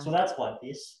 Yeah. So that's one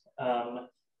piece.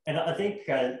 And I think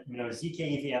ZK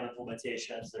EVM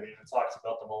implementations, we talked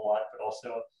about them a lot, but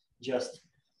also just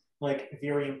like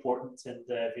very important in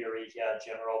the very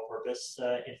general purpose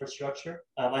infrastructure.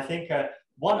 I think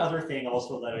one other thing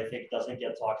also that I think doesn't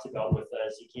get talked about with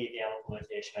ZK EVM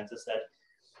implementations is that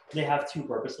they have 2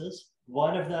 purposes.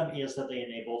 One of them is that they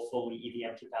enable fully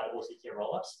EVM compatible ZK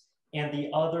rollups, and the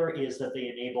other is that they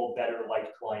enable better light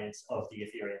clients of the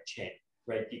Ethereum chain,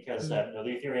 right? Because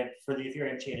for the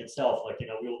Ethereum chain itself, like we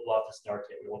would love to snark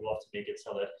it. We would love to make it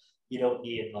so that you don't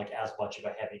need like as much of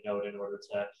a heavy node in order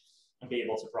to be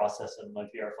able to process and like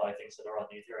verify things that are on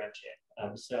the Ethereum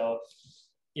chain. So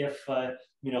if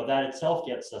that itself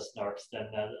gets snarks, then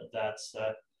that's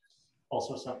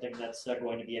also something that's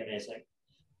going to be amazing.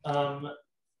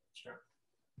 Sure.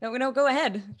 No, go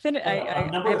ahead.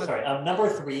 Number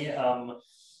 3,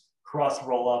 cross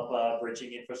rollup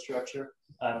bridging infrastructure.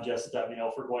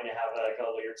 If we're going to have like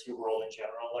a layer 2 world in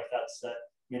general, like that's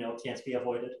can't be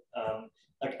avoided.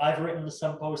 Like I've written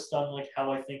some posts on like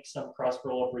how I think some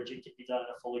cross-rollup bridging can be done in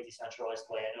a fully decentralized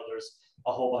way. I know there's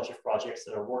a whole bunch of projects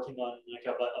that are working on like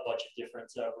a bunch of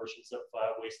different versions of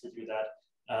ways to do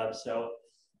that. So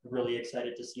really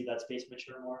excited to see that space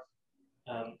mature more.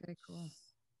 Very cool.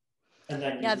 And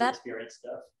then user experience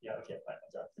stuff. Yeah, okay, fine,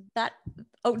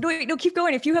 I'm done. No, keep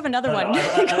going. If you have another one. No,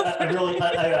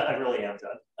 I really am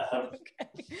done.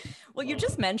 Okay. Well, you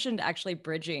just mentioned actually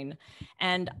bridging,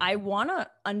 and I want to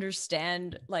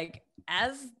understand, like,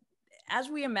 as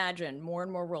we imagine more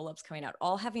and more rollups coming out,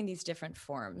 all having these different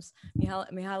forms.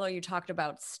 Mihailo, you talked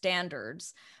about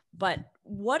standards, but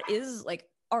what is like,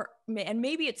 and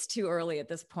maybe it's too early at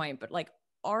this point, but like,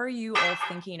 are you all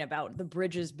thinking about the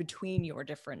bridges between your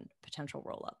different potential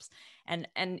rollups?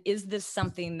 And is this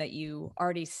something that you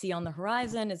already see on the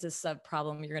horizon? Is this a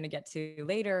problem you're going to get to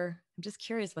later? I'm just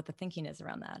curious what the thinking is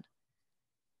around that.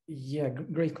 Yeah,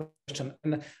 great question.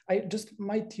 And I just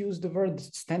might use the word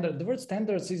standard. The word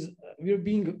standards is, we're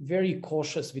being very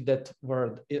cautious with that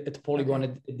word at Polygon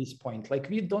at this point. Like,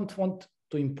 we don't want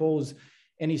to impose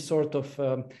any sort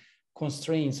of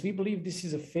constraints. We believe this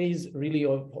is a phase really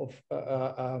of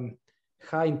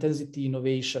high intensity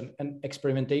innovation and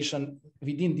experimentation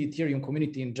within the Ethereum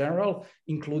community in general,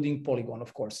 including Polygon,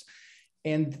 of course.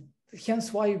 And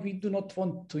hence why we do not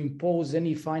want to impose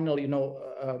any final,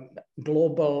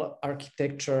 global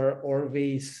architecture or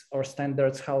ways or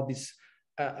standards how these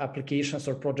applications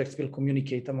or projects will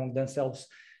communicate among themselves.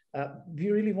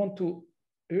 We really want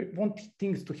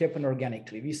things to happen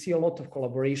organically. We see a lot of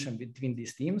collaboration between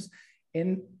these teams,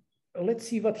 and let's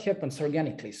see what happens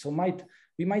organically. So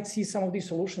we might see some of these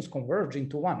solutions converge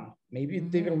into one. Maybe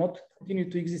they will not continue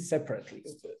to exist separately.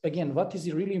 Again, what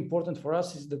is really important for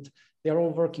us is that they are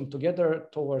all working together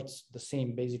towards the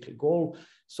same basically goal.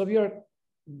 So we are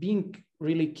being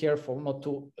really careful not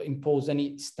to impose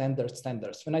any standards.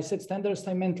 When I said standards,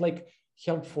 I meant like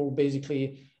helpful,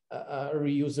 basically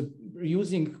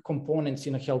reusing components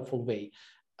in a helpful way.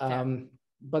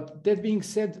 But that being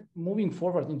said, moving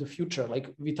forward in the future,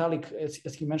 like Vitalik,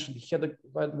 as he mentioned, he had a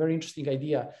very interesting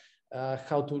idea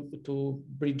how to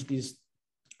bridge these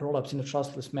rollups in a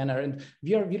trustless manner. And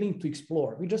we are willing to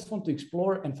explore. We just want to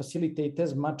explore and facilitate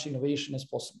as much innovation as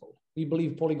possible. We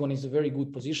believe Polygon is a very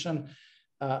good position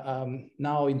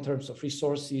now in terms of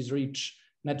resources, reach,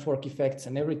 network effects,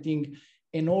 and everything.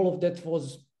 And all of that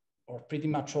was, or pretty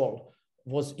much all,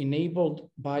 was enabled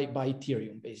by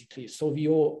Ethereum, basically. So we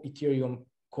owe Ethereum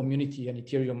community and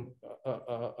Ethereum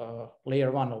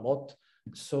layer one a lot.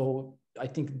 So I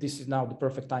think this is now the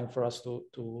perfect time for us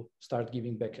to start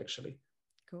giving back, actually.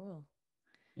 Cool.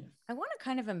 Yeah. I want to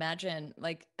kind of imagine,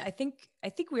 like, I think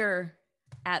we're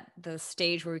at the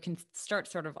stage where we can start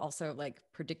sort of also like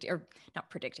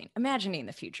imagining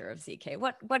the future of ZK.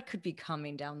 What could be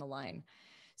coming down the line?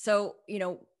 So,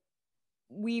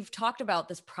 we've talked about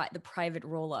this the private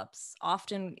rollups.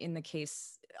 Often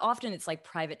it's like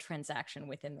private transaction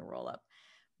within the rollup.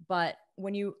 But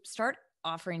when you start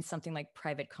offering something like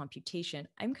private computation,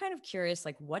 I'm kind of curious,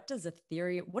 like, what does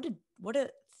Ethereum, what do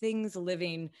things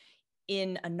living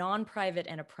in a non-private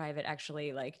and a private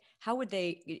actually, like, how would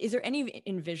they, is there any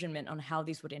envisionment on how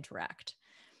these would interact?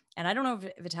 And I don't know,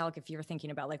 Vitalik, if you're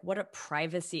thinking about like what a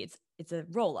privacy, it's a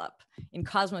roll up. In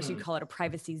Cosmos, you'd call it a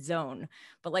privacy zone.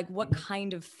 But like what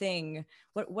kind of thing,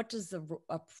 what does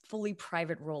a fully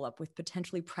private roll up with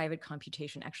potentially private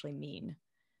computation actually mean?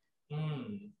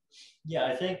 Yeah,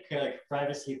 I think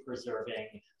privacy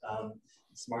preserving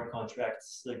smart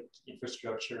contracts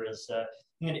infrastructure is,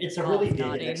 it's a really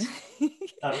big,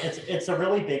 it's a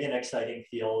really big and exciting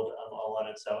field all on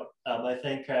its own. I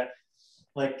think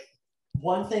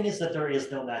one thing is that there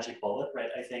is no magic bullet, right?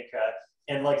 I think,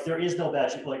 and like there is no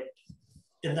magic,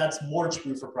 and that's more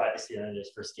true for privacy than it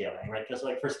is for scaling, right? Because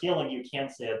like for scaling, you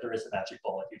can't say that there is a magic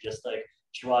bullet. You just like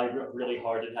try really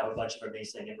hard and have a bunch of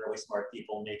amazing and really smart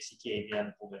people make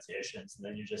CKVM implementations, and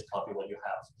then you just copy what you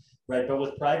have, right? But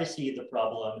with privacy, the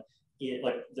problem is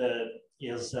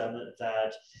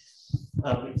that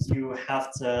you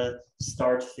have to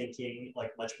start thinking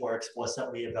like much more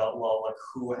explicitly about, well, like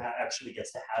who actually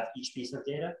gets to have each piece of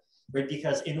data, right?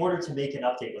 Because in order to make an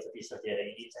update with a piece of data,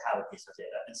 you need to have a piece of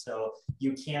data. And so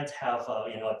you can't have,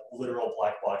 literal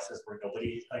black boxes where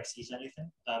nobody sees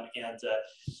anything. You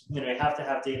have to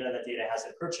have data. That data has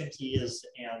encryption keys,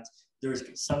 and there's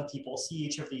some people see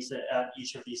each of these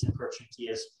encryption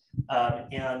keys.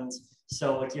 And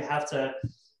so you have to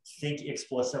think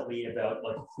explicitly about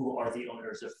who are the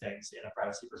owners of things in a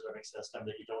privacy preserving system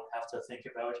that you don't have to think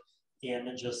about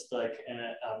in just an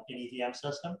EVM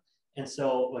system. And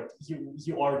so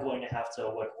you are going to have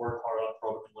to work hard on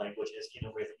programming languages in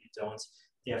a way that you don't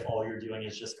if all you're doing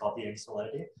is just copying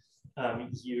Solidity.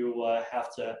 You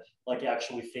have to like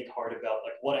actually think hard about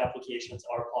like what applications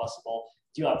are possible.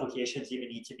 Do applications even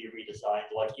need to be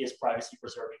redesigned? Like, is privacy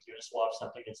preserving Uniswap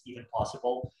something that's even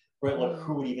possible? Right? Like,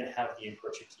 who would even have the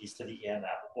encryption keys to the EMM?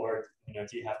 Or, you know,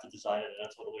 do you have to design it in a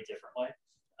totally different way?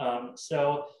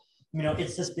 So, you know,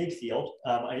 it's this big field,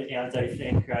 and I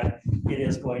think it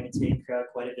is going to take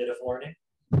quite a bit of learning.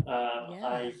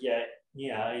 I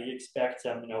expect,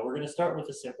 you know, we're going to start with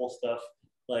the simple stuff,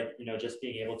 like, you know, just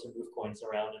being able to move coins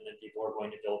around, and then people are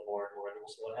going to build more and more, and we'll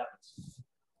see what happens.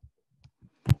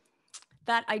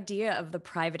 That idea of the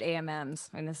private AMMs,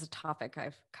 and this is a topic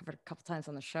I've covered a couple times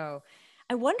on the show.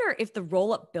 I wonder if the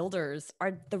roll-up builders,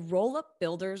 are the roll-up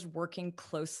builders working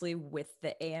closely with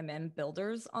the AMM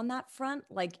builders on that front?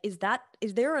 Like, is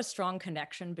there a strong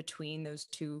connection between those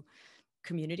two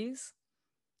communities?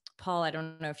 Paul, I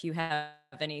don't know if you have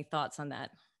any thoughts on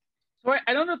that. So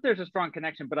I don't know if there's a strong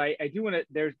connection, but I do want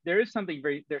to, there is something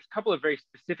there's a couple of very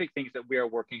specific things that we are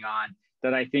working on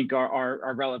that I think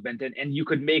are relevant, and you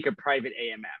could make a private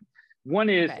AMM. One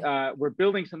is we're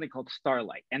building something called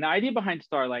Starlight. And the idea behind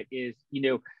Starlight is, you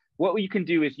know, what you can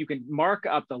do is you can mark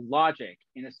up the logic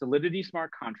in a Solidity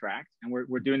smart contract. And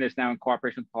we're doing this now in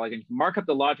cooperation with Polygon. You can mark up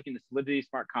the logic in the Solidity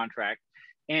smart contract,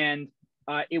 and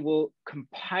it will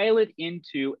compile it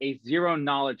into a zero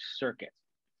knowledge circuit.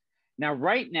 Now,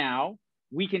 right now,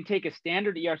 we can take a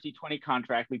standard ERC20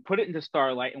 contract, we put it into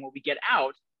Starlight, and what we get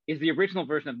out is the original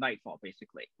version of Nightfall,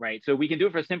 basically, right? So we can do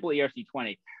it for a simple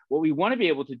ERC20. What we want to be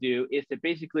able to do is to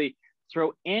basically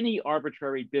throw any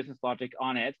arbitrary business logic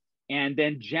on it and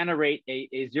then generate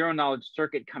a zero knowledge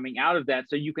circuit coming out of that,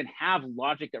 so you can have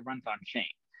logic that runs on chain.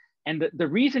 And the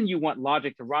reason you want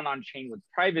logic to run on chain with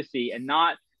privacy and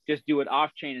not just do it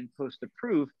off chain and post the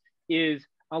proof is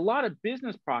a lot of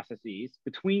business processes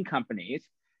between companies.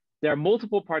 There are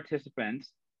multiple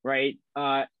participants, right?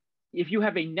 If you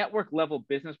have a network level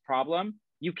business problem,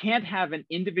 you can't have an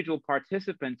individual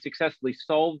participant successfully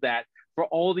solve that for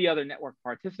all the other network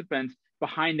participants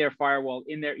behind their firewall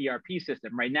in their ERP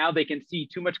system. Right now, they can see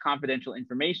too much confidential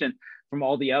information from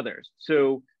all the others.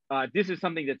 So this is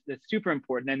something that's super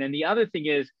important. And then the other thing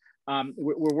is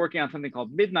we're working on something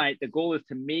called Midnight. The goal is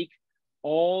to make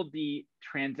all the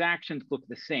transactions look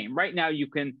the same. Right now, you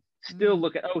can still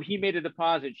look at, oh, he made a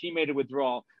deposit, she made a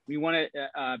withdrawal. We want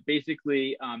to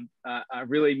basically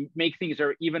really make things that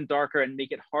are even darker and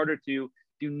make it harder to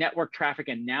do network traffic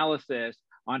analysis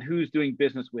on who's doing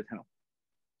business with whom.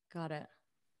 Got it.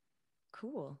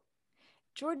 Cool.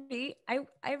 Jordi, I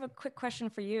have a quick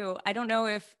question for you. I don't know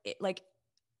if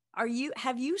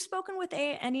have you spoken with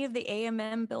any of the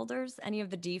AMM builders, any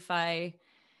of the DeFi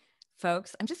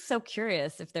folks? I'm just so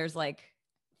curious if there's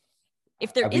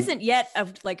if there isn't yet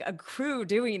a crew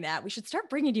doing that, we should start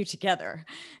bringing you together.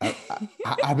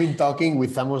 I've been talking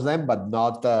with some of them, but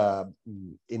not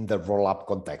in the roll-up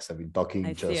context. I've been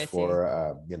talking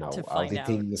for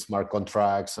auditing smart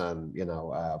contracts and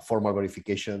formal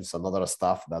verifications and other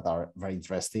stuff that are very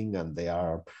interesting, and they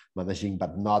are managing,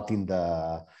 but not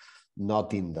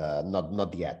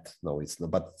yet. No, it's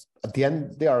not. But at the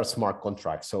end, they are smart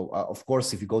contracts. So of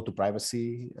course, if you go to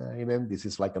privacy, this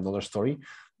is like another story.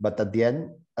 But at the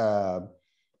end,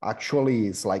 actually,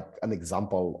 it's like an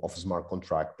example of a smart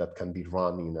contract that can be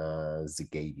run in a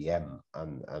zkVM.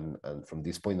 And from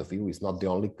this point of view, it's not the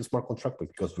only smart contract,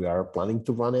 because we are planning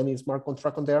to run any smart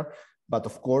contract on there. But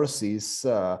of course, if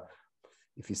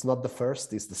it's not the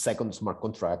first, it's the second smart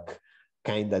contract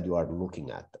kind that you are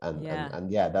looking at, and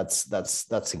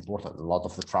that's important. A lot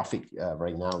of the traffic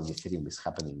right now in Ethereum is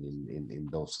happening in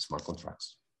those smart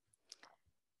contracts.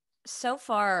 So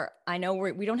far, I know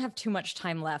we don't have too much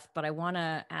time left, but I want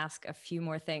to ask a few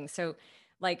more things. So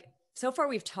so far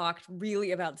we've talked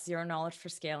really about zero knowledge for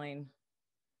scaling,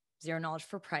 zero knowledge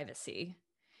for privacy.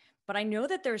 But I know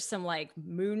that there's some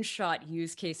moonshot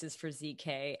use cases for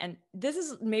ZK. And this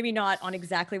is maybe not on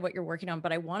exactly what you're working on,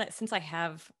 but I want it, since I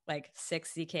have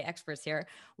 6 ZK experts here,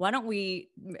 why don't we,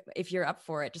 if you're up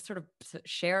for it, just sort of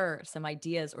share some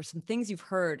ideas or some things you've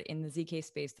heard in the ZK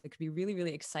space that could be really,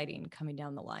 really exciting coming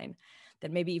down the line,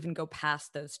 that maybe even go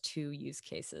past those 2 use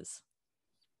cases.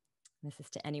 And this is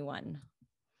to anyone.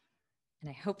 And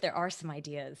I hope there are some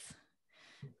ideas.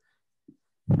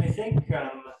 I think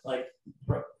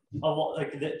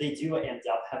they do end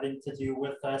up having to do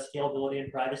with scalability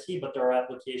and privacy, but there are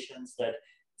applications that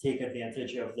take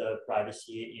advantage of the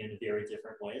privacy in very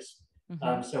different ways.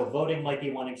 Mm-hmm. So voting might be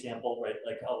one example, right?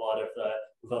 Like a lot of the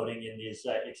voting in these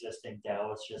existing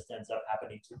DAOs just ends up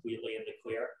happening completely in the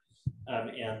clear.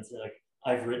 And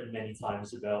I've written many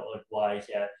times about why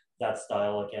that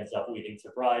style ends up leading to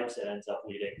bribes. It ends up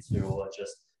leading to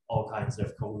just all kinds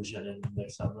of collusion and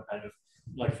like some kind of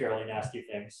like fairly nasty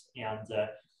things. And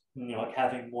like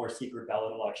having more secret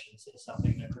ballot elections is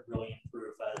something that could really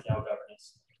improve DAO governance.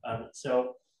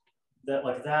 So that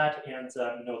like that, and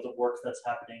the work that's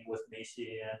happening with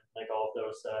Macy and like all of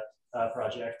those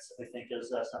projects, I think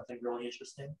is something really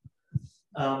interesting.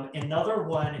 Another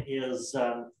one is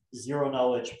zero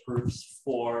knowledge proofs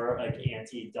for like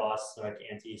anti-DOS, like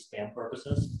anti-spam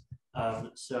purposes.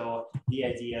 So the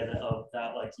idea of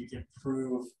that, like you can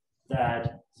prove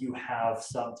that you have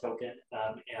some token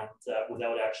and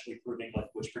without actually proving like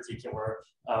which particular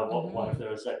one of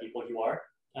those people you are.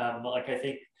 Like I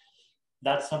think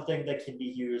that's something that can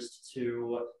be used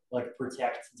to like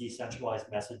protect decentralized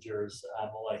messengers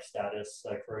like status,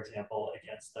 like for example,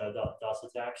 against the DOS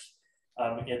attacks.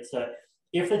 It's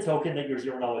if the token that you're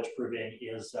zero knowledge proving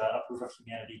is a proof of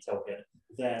humanity token,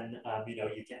 then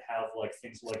you can have like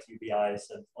things like UBIs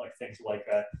and like things like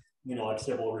like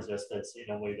civil resistance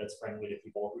in a way that's friendly to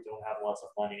people who don't have lots of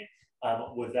money,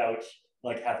 without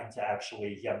like having to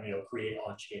actually create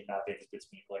on-chain mappings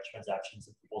between like transactions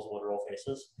and people's literal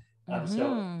faces. So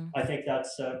I think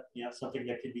that's something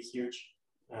that could be huge.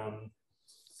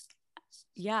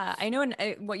 Yeah, I know. And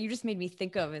what you just made me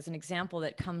think of is an example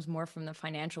that comes more from the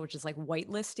financial, which is like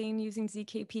whitelisting using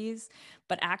ZKPs.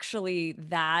 But actually,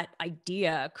 that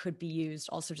idea could be used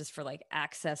also just for like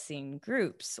accessing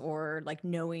groups or like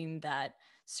knowing that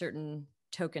certain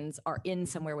tokens are in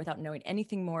somewhere without knowing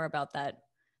anything more about that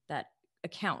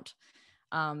account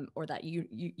or that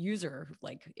user.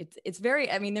 Like it's very.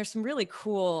 I mean, there's some really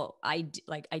cool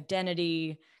like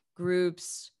identity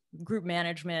groups, group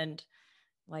management.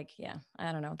 Like, yeah,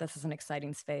 I don't know. This is an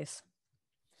exciting space.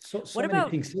 So what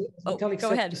about things?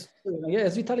 Go ahead. Yeah,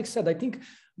 as Vitalik said, I think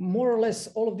more or less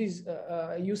all of these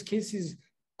use cases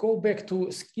go back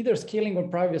to either scaling or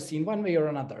privacy in one way or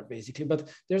another, basically. But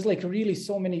there's like really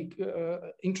so many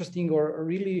interesting or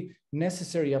really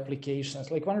necessary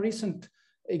applications. Like one recent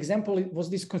example was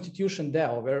this Constitution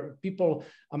DAO, where people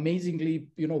amazingly,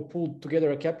 pulled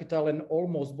together a capital and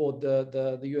almost bought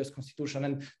the US Constitution.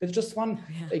 And that's just one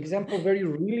example where you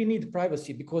really need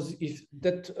privacy, because if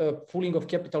that pooling of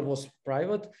capital was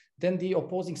private, then the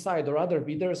opposing side or other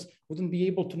bidders wouldn't be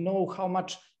able to know how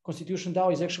much Constitution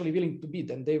DAO is actually willing to bid,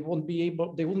 and they wouldn't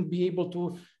be able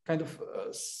to kind of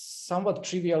somewhat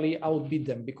trivially outbid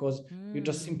them, because you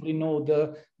just simply know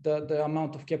the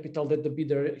amount of capital that the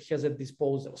bidder has at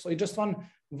disposal. So it's just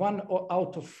one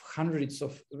out of hundreds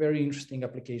of very interesting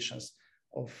applications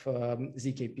of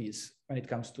ZKPs when it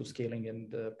comes to scaling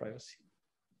and privacy.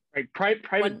 Right,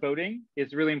 private voting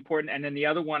is really important, and then the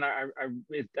other one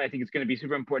I think it's going to be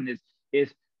super important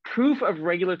is proof of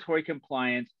regulatory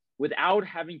compliance without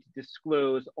having to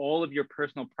disclose all of your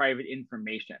personal private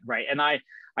information, right? And I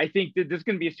think that this is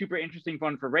going to be a super interesting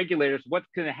one for regulators. What's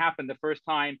going to happen the first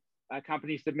time a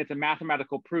company submits a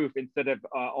mathematical proof instead of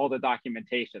all the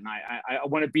documentation? I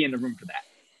want to be in the room for that.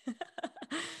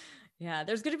 Yeah,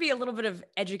 there's going to be a little bit of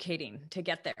educating to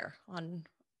get there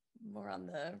more on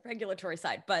the regulatory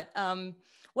side. But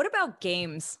what about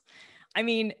games? I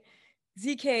mean,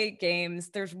 ZK games,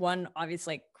 there's one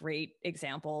obviously great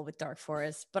example with Dark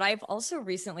Forest, but I've also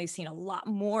recently seen a lot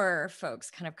more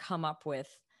folks kind of come up with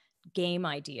game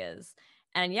ideas.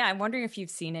 And yeah, I'm wondering if you've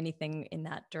seen anything in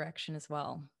that direction as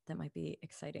well that might be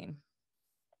exciting.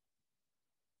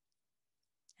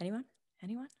 Anyone?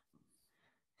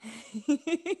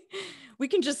 We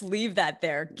can just leave that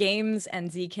there. Games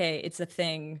and ZK, it's a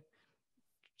thing.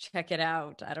 Check it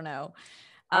out. I don't know.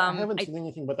 I haven't seen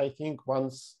anything, but I think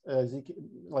once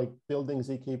building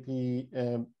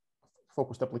ZKP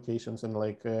focused applications and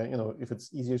if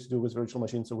it's easier to do with virtual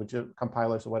machines or with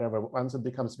compilers or whatever, once it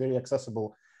becomes very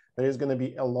accessible, there is going to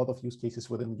be a lot of use cases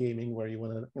within gaming where you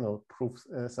want to prove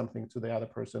something to the other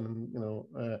person,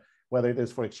 whether it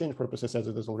is for exchange purposes, as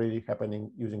it is already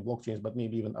happening using blockchains, but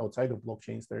maybe even outside of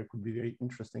blockchains, there could be very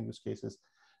interesting use cases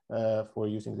for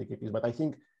using ZKPs. But I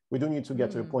think we do need to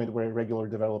get to a point where a regular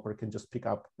developer can just pick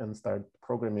up and start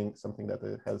programming something that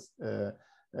has a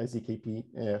ZKP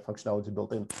functionality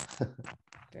built in.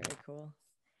 Very cool.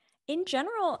 In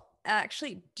general,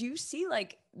 actually, do you see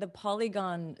like the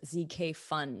Polygon ZK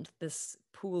fund, this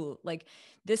pool, like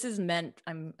this is meant,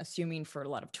 I'm assuming, for a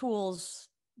lot of tools,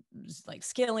 like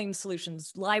scaling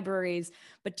solutions, libraries,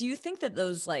 but do you think that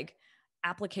those like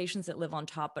applications that live on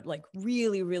top, but like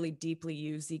really, really deeply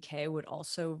use ZK would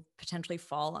also potentially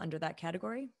fall under that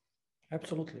category?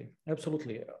 Absolutely,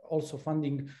 absolutely. Also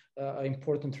funding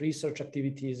important research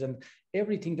activities and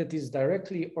everything that is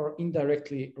directly or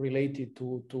indirectly related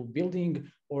to building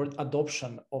or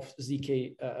adoption of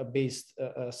ZK-based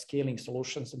scaling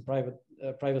solutions and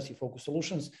privacy-focused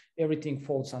solutions. Everything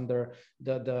falls under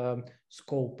the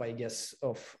scope, I guess,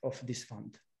 of this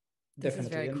fund. This Definitely,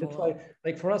 is very and cool. that's why,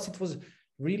 like for us, it was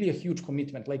really a huge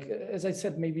commitment. Like as I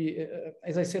said, maybe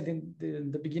as I said in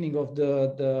the beginning of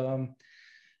the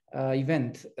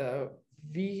event,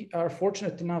 we are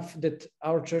fortunate enough that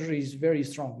our treasury is very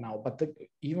strong now, but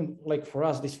even like for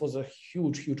us, this was a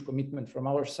huge commitment from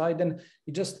our side, and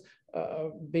it just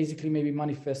basically maybe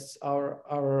manifests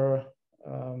our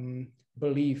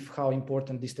belief how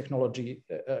important this technology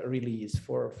really is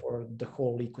for the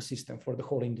whole ecosystem, for the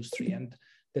whole industry. And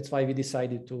that's why we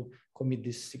decided to commit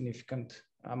this significant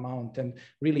amount and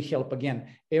really help, again,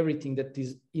 everything that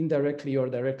is indirectly or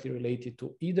directly related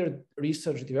to either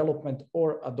research development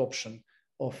or adoption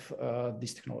of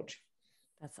this technology.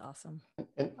 That's awesome.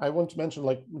 And I want to mention,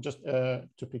 like, just to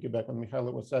piggyback on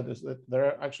Mihailo was said, is that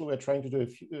we're trying to do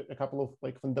a couple of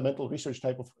like fundamental research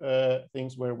type of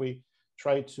things where we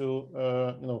try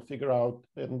to figure out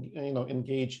and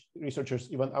engage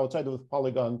researchers even outside of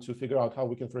Polygon to figure out how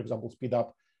we can, for example, speed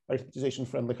up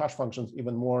arithmetization-friendly hash functions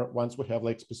even more once we have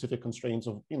like specific constraints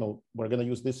of, we're going to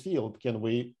use this field. Can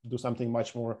we do something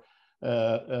much more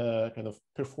kind of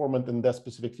performant in that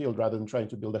specific field rather than trying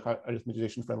to build a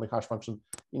arithmetization-friendly hash function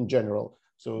in general?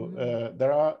 So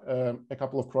there are a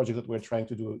couple of projects that we're trying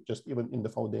to do just even in the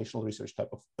foundational research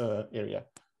type of area.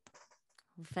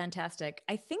 Fantastic.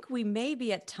 I think we may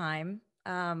be at time.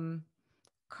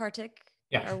 Kartik,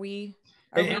 yeah. Are we?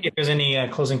 If there's any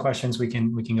closing questions, we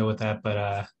can go with that,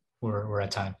 but we're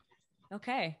at time.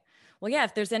 Okay. Well, yeah,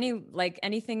 if there's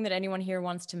anything that anyone here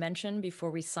wants to mention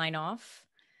before we sign off.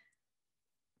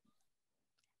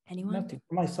 Anyone? Nothing.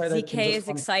 From my side, ZK is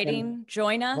exciting.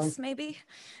 Join us, maybe.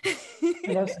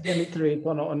 Let's reiterate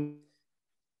on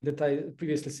that I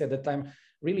previously said that I'm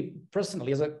really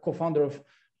personally, as a co-founder of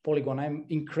Polygon, I'm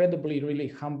incredibly, really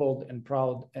humbled and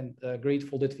proud and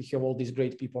grateful that we have all these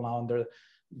great people now under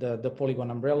the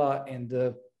Polygon umbrella,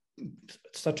 and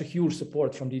such a huge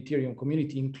support from the Ethereum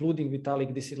community, including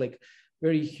Vitalik. This is like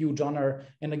very huge honor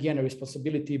and again a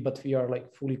responsibility, but we are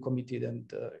like fully committed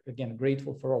and again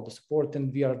grateful for all the support,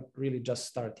 and we are really just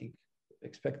starting.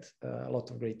 Expect a lot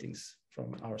of great things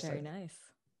from our side. Very nice.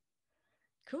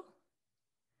 Cool.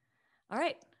 All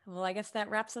right. Well, I guess that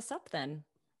wraps us up then.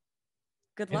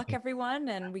 Good luck, everyone,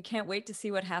 and we can't wait to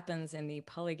see what happens in the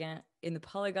Polygon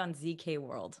Polygon ZK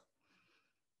world.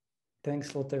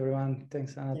 Thanks a lot, everyone.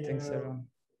 Thanks, Anna. Yeah. Thanks, everyone.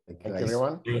 Thank you,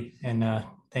 everyone. And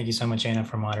thank you so much, Anna,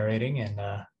 for moderating. And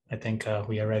I think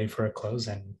we are ready for a close.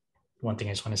 And one thing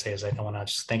I just want to say is I want to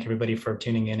just thank everybody for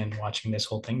tuning in and watching this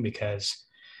whole thing, because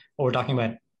what we're talking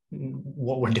about,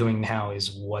 what we're doing now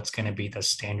is what's going to be the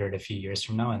standard a few years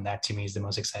from now. And that to me is the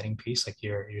most exciting piece. Like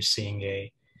you're seeing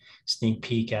a sneak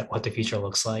peek at what the future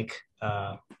looks like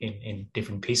in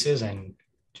different pieces, and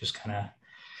just kind of,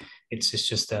 it's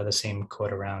just the same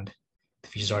quote around the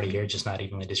future's already here, just not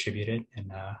evenly distributed,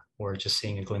 and we're just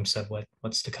seeing a glimpse of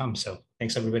what's to come. So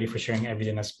thanks everybody for sharing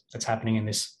everything that's happening in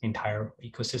this entire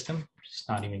ecosystem. It's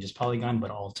not even just Polygon, but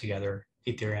all together,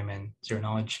 Ethereum and Zero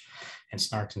Knowledge and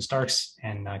Snarks and Starks,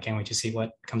 and can't wait to see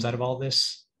what comes out of all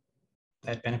this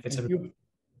that benefits everybody.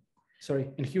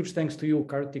 And huge thanks to you,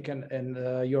 Kartik, and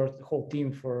your whole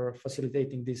team for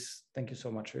facilitating this. Thank you so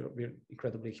much. We're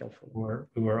incredibly helpful.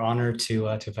 We were honored to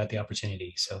have had the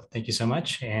opportunity. So thank you so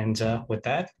much. And with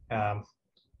that,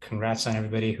 congrats on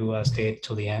everybody who stayed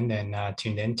till the end and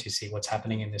tuned in to see what's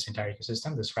happening in this entire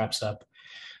ecosystem. This wraps up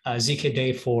ZK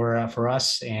Day for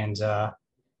us. And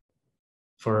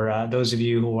for those of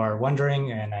you who are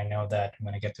wondering, and I know that I'm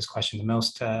going to get this question the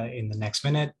most in the next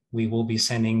minute, we will be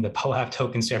sending the POAP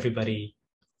tokens to everybody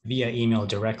via email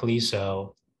directly.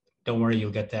 So don't worry, you'll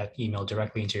get that email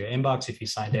directly into your inbox if you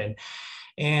signed in.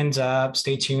 And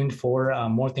stay tuned for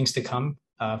more things to come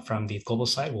from the global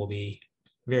side. We'll be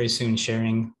very soon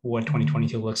sharing what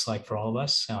 2022 looks like for all of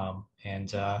us.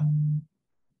 And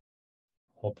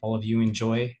hope all of you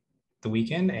enjoy the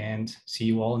weekend and see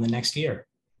you all in the next year.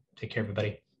 Take care,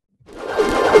 everybody.